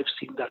 And I've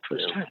seen that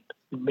firsthand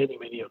in many,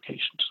 many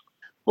occasions.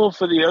 Well,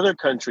 for the other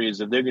countries,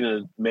 if they're going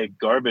to make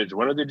garbage,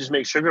 why don't they just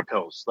make sugar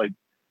pills? Like,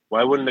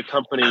 why wouldn't the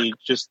company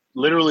just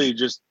literally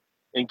just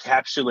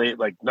encapsulate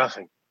like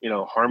nothing,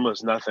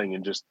 harmless nothing,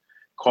 and just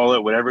call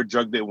it whatever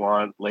drug they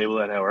want, label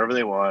it however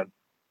they want,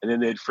 and then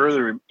they'd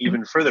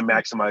even further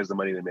maximize the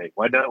money they make.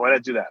 Why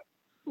not do that?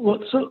 Well,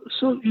 so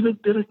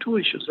there are two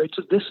issues, right?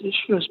 So this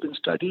issue has been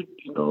studied,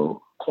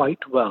 quite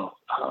well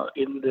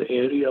in the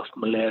area of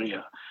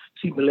malaria.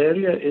 See,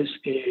 malaria is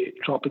a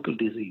tropical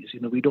disease.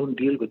 We don't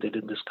deal with it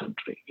in this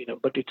country,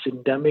 but it's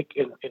endemic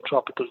in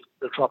tropical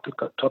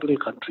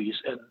countries,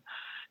 and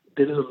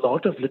there is a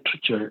lot of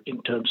literature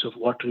in terms of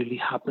what really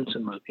happens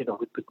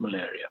with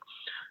malaria.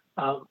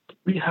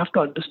 We have to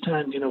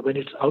understand, when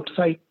it's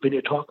outside, when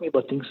you're talking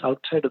about things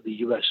outside of the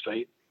U.S.,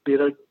 right? There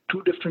are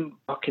two different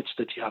buckets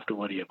that you have to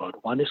worry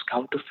about. One is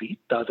counterfeit,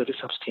 the other is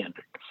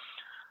substandard.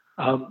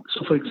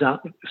 So, for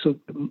example,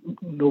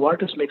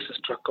 Novartis makes this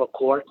drug called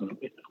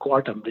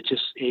Coartem, which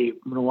is a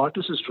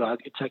Novartis's drug.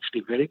 It's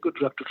actually a very good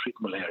drug to treat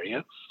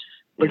malaria,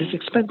 but it's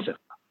expensive,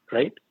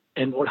 right?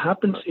 And what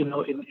happens,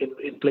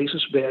 in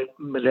places where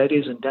malaria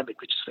is endemic,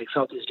 which is like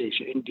Southeast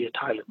Asia, India,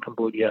 Thailand,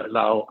 Cambodia,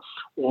 Laos,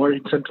 or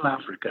in Central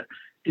Africa,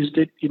 is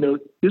that,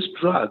 this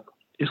drug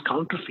is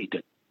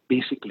counterfeited,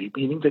 basically,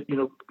 meaning that,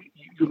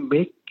 you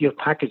make your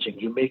packaging,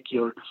 you make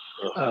your,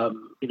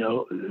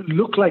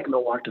 look like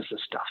Novartis'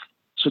 stuff.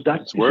 So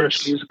that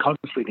essentially is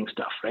counterfeiting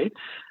stuff, right?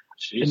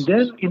 Jesus.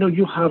 And then,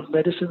 you have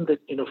medicine that,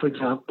 for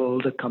example,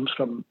 that comes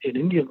from an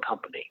Indian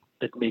company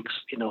that makes,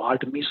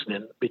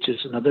 artemisinin, which is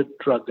another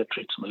drug that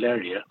treats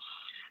malaria.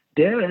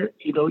 There,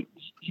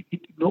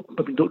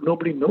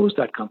 nobody knows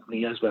that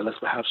company as well as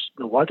perhaps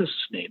Novartis'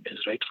 name is,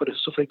 right?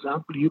 So, for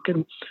example, you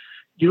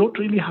don't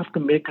really have to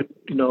make it,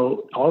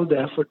 all the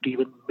effort to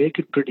even make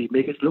it pretty,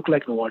 make it look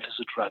like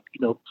Novartis' drug,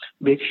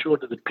 make sure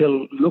that the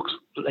pill looks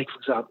like, for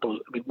example,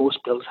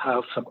 most pills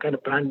have some kind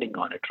of branding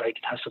on it, right?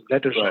 It has some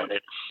letters on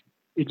it.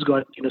 It's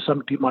got,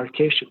 some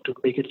demarcation to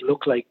make it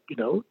look like,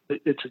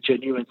 it's a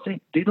genuine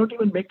thing. They don't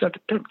even make that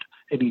attempt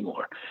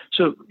anymore.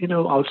 So,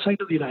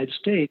 outside of the United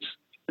States,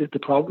 the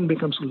problem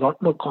becomes a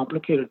lot more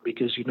complicated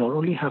because you not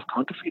only have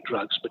counterfeit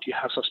drugs, but you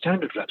have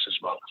substandard drugs as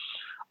well.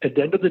 At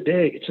the end of the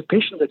day, it's a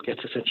patient that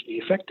gets essentially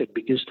affected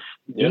because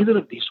neither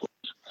of these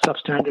ones,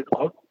 substandard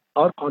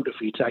or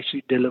counterfeits,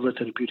 actually deliver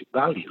therapeutic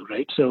value,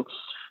 right? So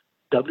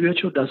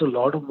WHO does a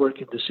lot of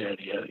work in this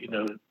area.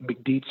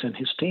 McDeeds and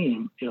his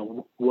team,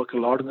 work a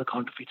lot in the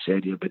counterfeits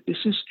area, but this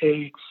is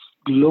a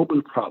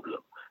global problem.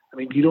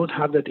 We don't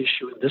have that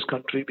issue in this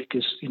country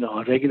because,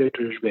 our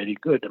regulator is very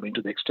good.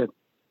 To the extent,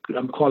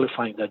 I'm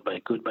qualifying that by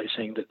good by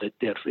saying that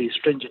they're very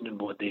stringent in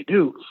what they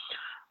do.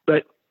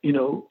 But,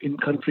 in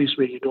countries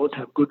where you don't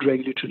have good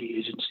regulatory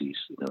agencies,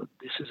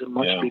 this is a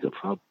much bigger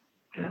problem.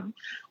 Yeah.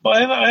 Well,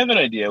 I have an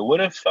idea.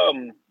 What if,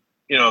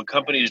 a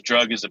company's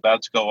drug is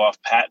about to go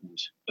off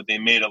patent, but they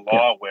made a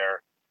law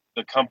where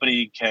the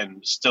company can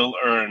still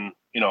earn,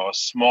 a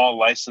small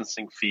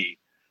licensing fee,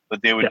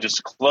 but they would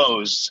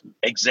disclose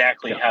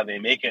exactly how they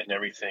make it and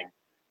everything.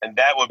 And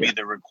that would be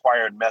the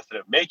required method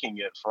of making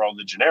it for all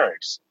the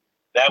generics.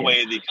 That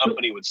way the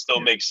company would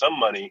still make some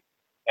money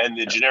and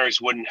the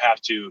generics wouldn't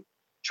have to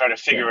try to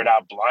figure it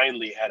out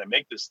blindly how to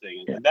make this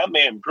thing. And that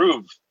may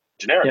improve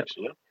generics,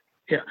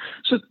 Yeah,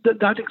 so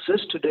that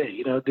exists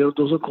today.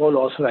 Those are called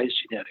authorized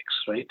generics,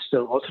 right?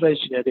 So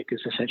authorized generic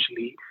is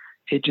essentially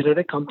a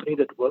generic company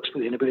that works for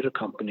the innovator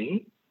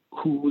company,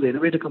 who the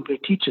innovator company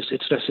teaches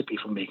its recipe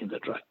for making the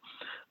drug.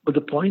 But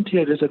the point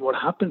here is that what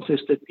happens is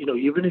that,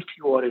 even if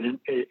you are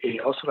a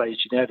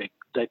authorized generic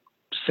that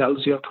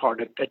sells your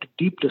product at a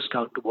deep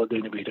discount to what the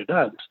innovator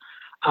does,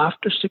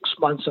 after 6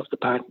 months of the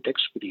patent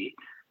expiry,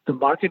 the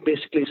market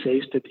basically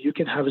says that you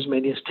can have as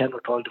many as 10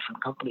 or 12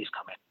 different companies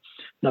come in.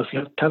 Now, if you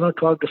have 10 or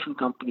 12 different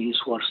companies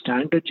who are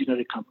standard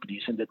generic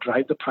companies and they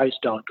drive the price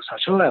down to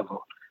such a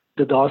level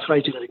that the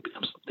authorized generic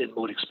becomes then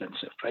more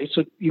expensive, right?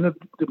 So, the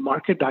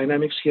market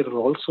dynamics here are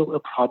also a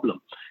problem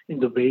in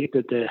the way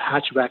that the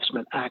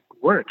Hatch-Waxman Act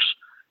works,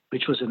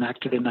 which was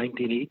enacted in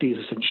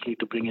 1980s essentially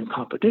to bring in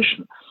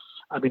competition.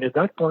 At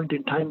that point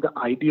in time, the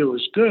idea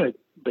was good,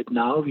 but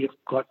now we have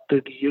got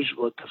 30 years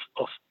worth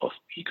of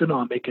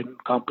economic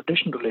and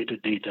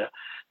competition-related data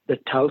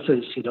that tells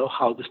us,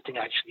 how this thing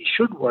actually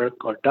should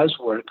work or does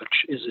work or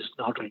is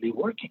not really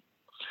working.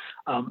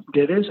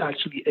 There is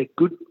actually a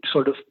good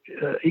sort of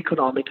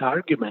economic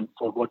argument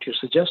for what you're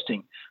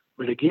suggesting.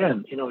 But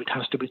again, it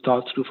has to be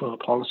thought through from a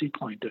policy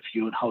point of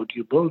view and how do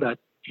you build that,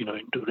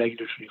 into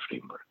regulatory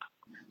framework.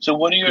 So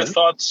what are your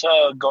thoughts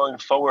going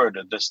forward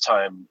at this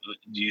time?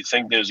 Do you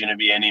think there's going to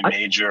be any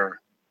major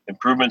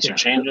improvements or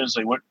changes?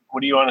 What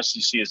do you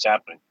honestly see as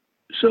happening?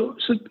 So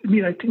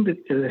I think that,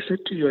 as I said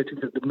to you, I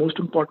think that the most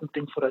important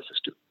thing for us is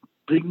to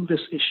bring this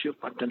issue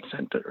front and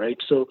center, right?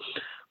 So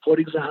For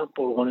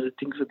example, one of the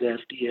things that the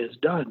FDA has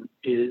done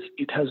is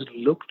it has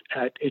looked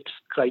at its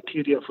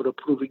criteria for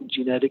approving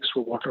generics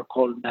for what are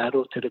called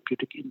narrow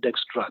therapeutic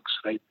index drugs,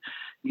 right?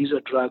 These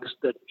are drugs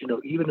that,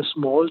 even a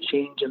small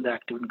change in the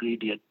active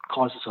ingredient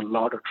causes a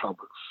lot of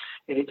trouble.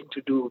 Anything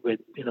to do with,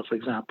 for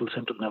example,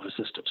 central nervous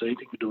system, so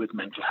anything to do with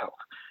mental health,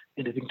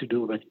 anything to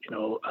do with,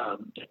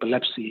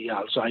 epilepsy,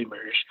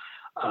 Alzheimer's,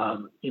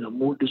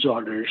 mood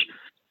disorders,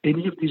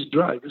 any of these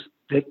drugs,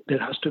 there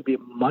has to be a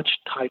much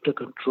tighter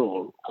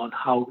control on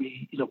how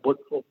we,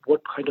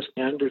 what kind of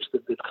standards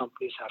that the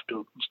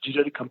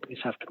generic companies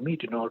have to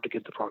meet in order to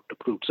get the product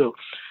approved. So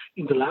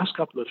in the last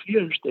couple of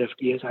years, the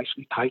FDA has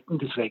actually tightened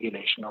this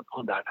regulation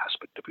on that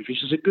aspect of it,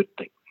 which is a good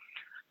thing.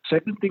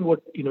 Second thing,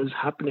 what is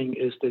happening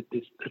is that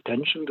this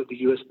attention that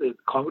the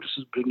Congress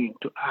is bringing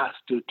to ask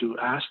the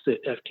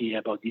FDA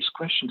about these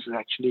questions is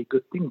actually a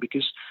good thing,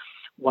 because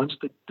once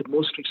the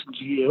most recent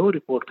GAO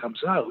report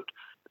comes out,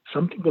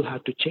 something will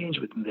have to change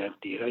within the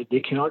FDA, right?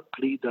 They cannot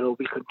plead that we'll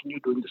continue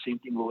doing the same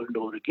thing over and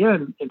over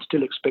again and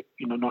still expect,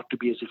 not to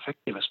be as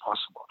effective as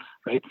possible,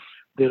 right?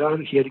 There are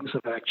hearings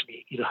that are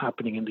actually,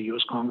 happening in the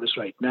U.S. Congress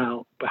right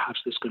now.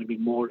 Perhaps there's going to be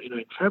more, in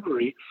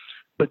February.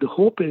 But the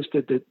hope is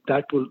that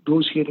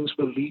those hearings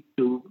will lead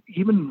to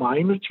even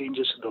minor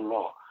changes in the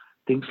law,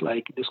 things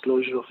like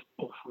disclosure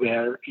of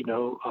where,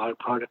 our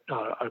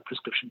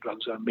prescription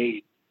drugs are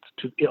made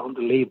to be on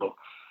the label.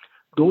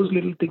 Those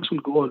little things will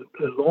go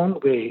a long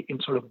way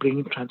in sort of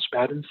bringing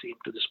transparency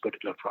into this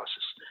particular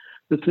process.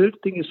 The third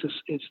thing is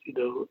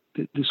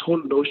this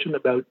whole notion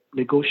about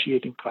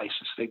negotiating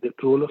prices, like the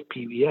role of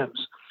PBMs.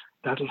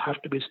 That will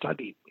have to be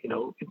studied,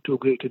 into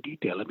greater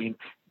detail. I mean,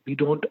 we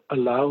don't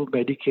allow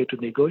Medicare to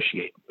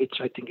negotiate,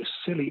 which I think is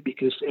silly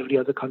because every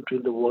other country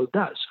in the world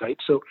does, right?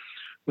 So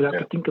we'll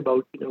have to think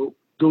about,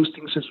 those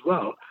things as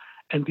well.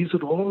 And these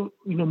are all,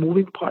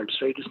 moving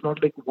parts, right? It's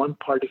not like one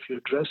part, if you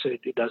address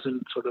it, it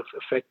doesn't sort of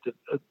affect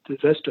the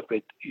rest of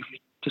it. If you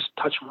just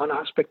touch one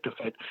aspect of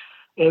it,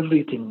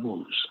 everything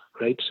moves,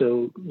 right?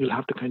 So you'll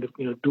have to kind of,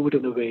 do it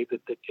in a way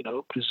that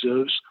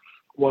preserves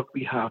what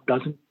we have,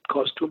 doesn't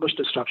cause too much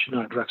disruption in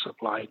our drug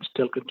supply, and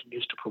still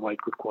continues to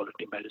provide good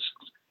quality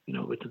medicines,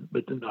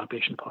 within our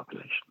patient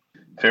population.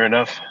 Fair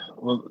enough.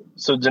 Well,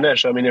 so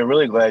Dinesh, I'm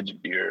really glad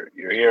you're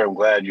here. I'm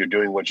glad you're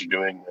doing what you're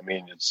doing.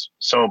 It's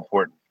so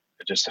important.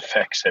 It just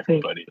affects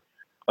everybody.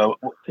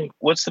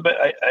 What's the best?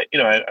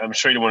 I'm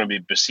sure you don't want to be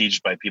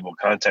besieged by people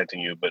contacting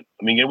you, but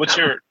what's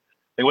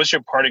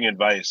your parting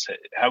advice?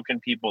 How can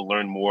people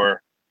learn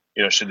more?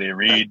 Should they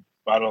read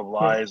Bottle of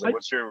Lies?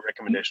 What's your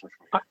recommendation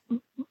for me?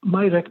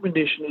 My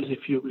recommendation is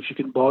if you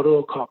can borrow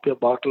a copy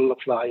of Bottle of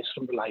Lies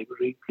from the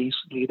library, please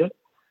read it,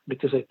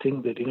 because I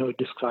think that it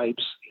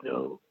describes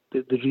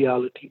the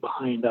reality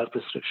behind our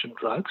prescription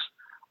drugs.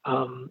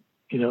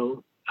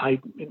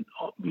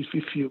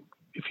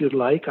 If you'd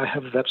like, I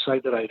have a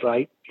website that I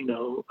write,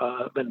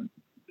 when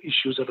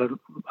issues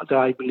that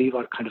I believe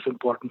are kind of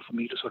important for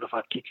me to sort of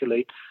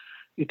articulate.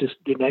 It is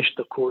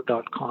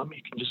DineshThakur.com.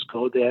 You can just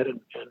go there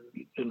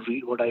and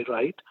read what I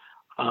write.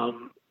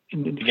 Again,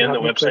 the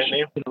website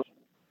name?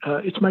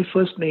 It's my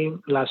first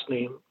name, last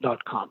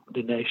name.com,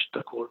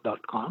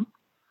 DineshThakur.com.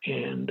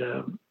 And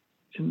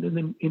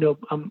then,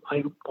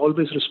 I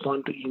always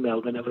respond to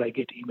email whenever I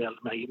get email.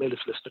 My email is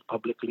listed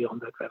publicly on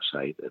that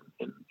website,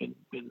 and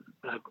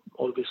I've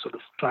always sort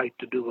of tried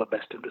to do my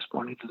best in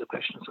responding to the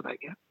questions that I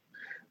get.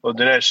 Well,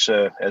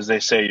 Dinesh, as they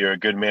say, you're a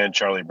good man,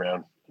 Charlie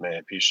Brown. Man, I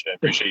appreciate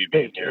you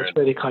being here. That's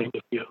very kind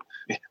of you.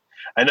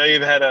 I know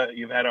you've had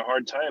a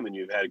hard time, and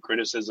you've had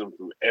criticism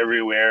from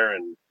everywhere,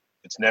 and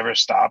it's never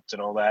stopped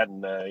and all that.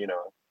 And I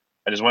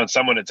just want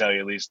someone to tell you,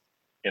 at least,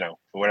 for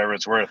whatever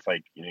it's worth,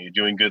 like, you're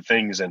doing good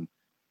things and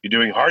you're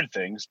doing hard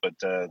things, but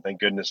thank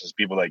goodness it's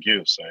people like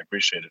you. So I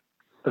appreciate it.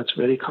 That's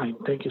very kind.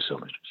 Thank you so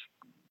much.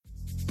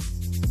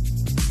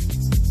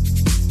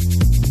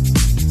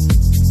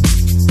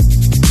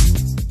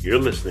 You're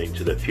listening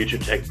to the Future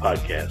Tech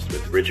Podcast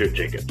with Richard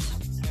Jacobs.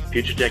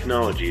 Future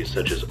technologies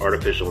such as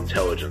artificial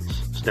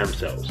intelligence, stem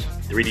cells,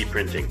 3D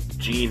printing,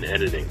 gene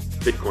editing,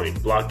 Bitcoin,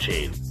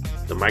 blockchain,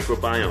 the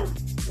microbiome,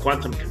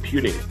 quantum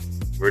computing,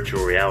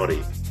 virtual reality,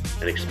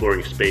 and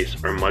exploring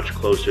space are much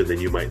closer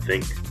than you might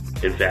think.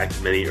 In fact,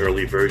 many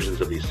early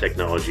versions of these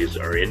technologies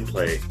are in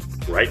play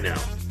right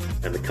now,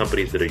 and the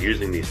companies that are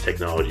using these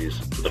technologies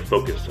are the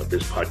focus of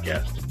this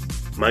podcast.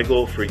 My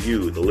goal for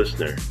you, the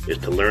listener, is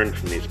to learn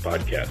from these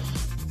podcasts.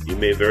 You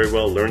may very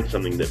well learn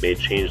something that may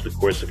change the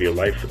course of your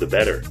life for the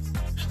better,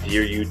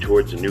 steer you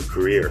towards a new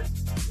career,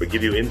 or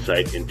give you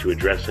insight into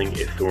addressing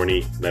a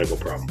thorny medical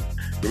problem.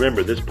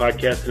 Remember, this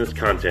podcast and its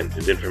content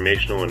is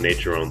informational in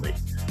nature only.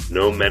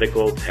 No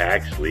medical,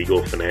 tax,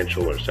 legal,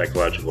 financial, or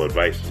psychological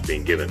advice is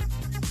being given.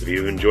 If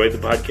you've enjoyed the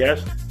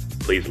podcast,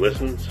 please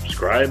listen,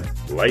 subscribe,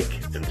 like,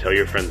 and tell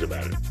your friends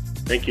about it.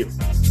 Thank you.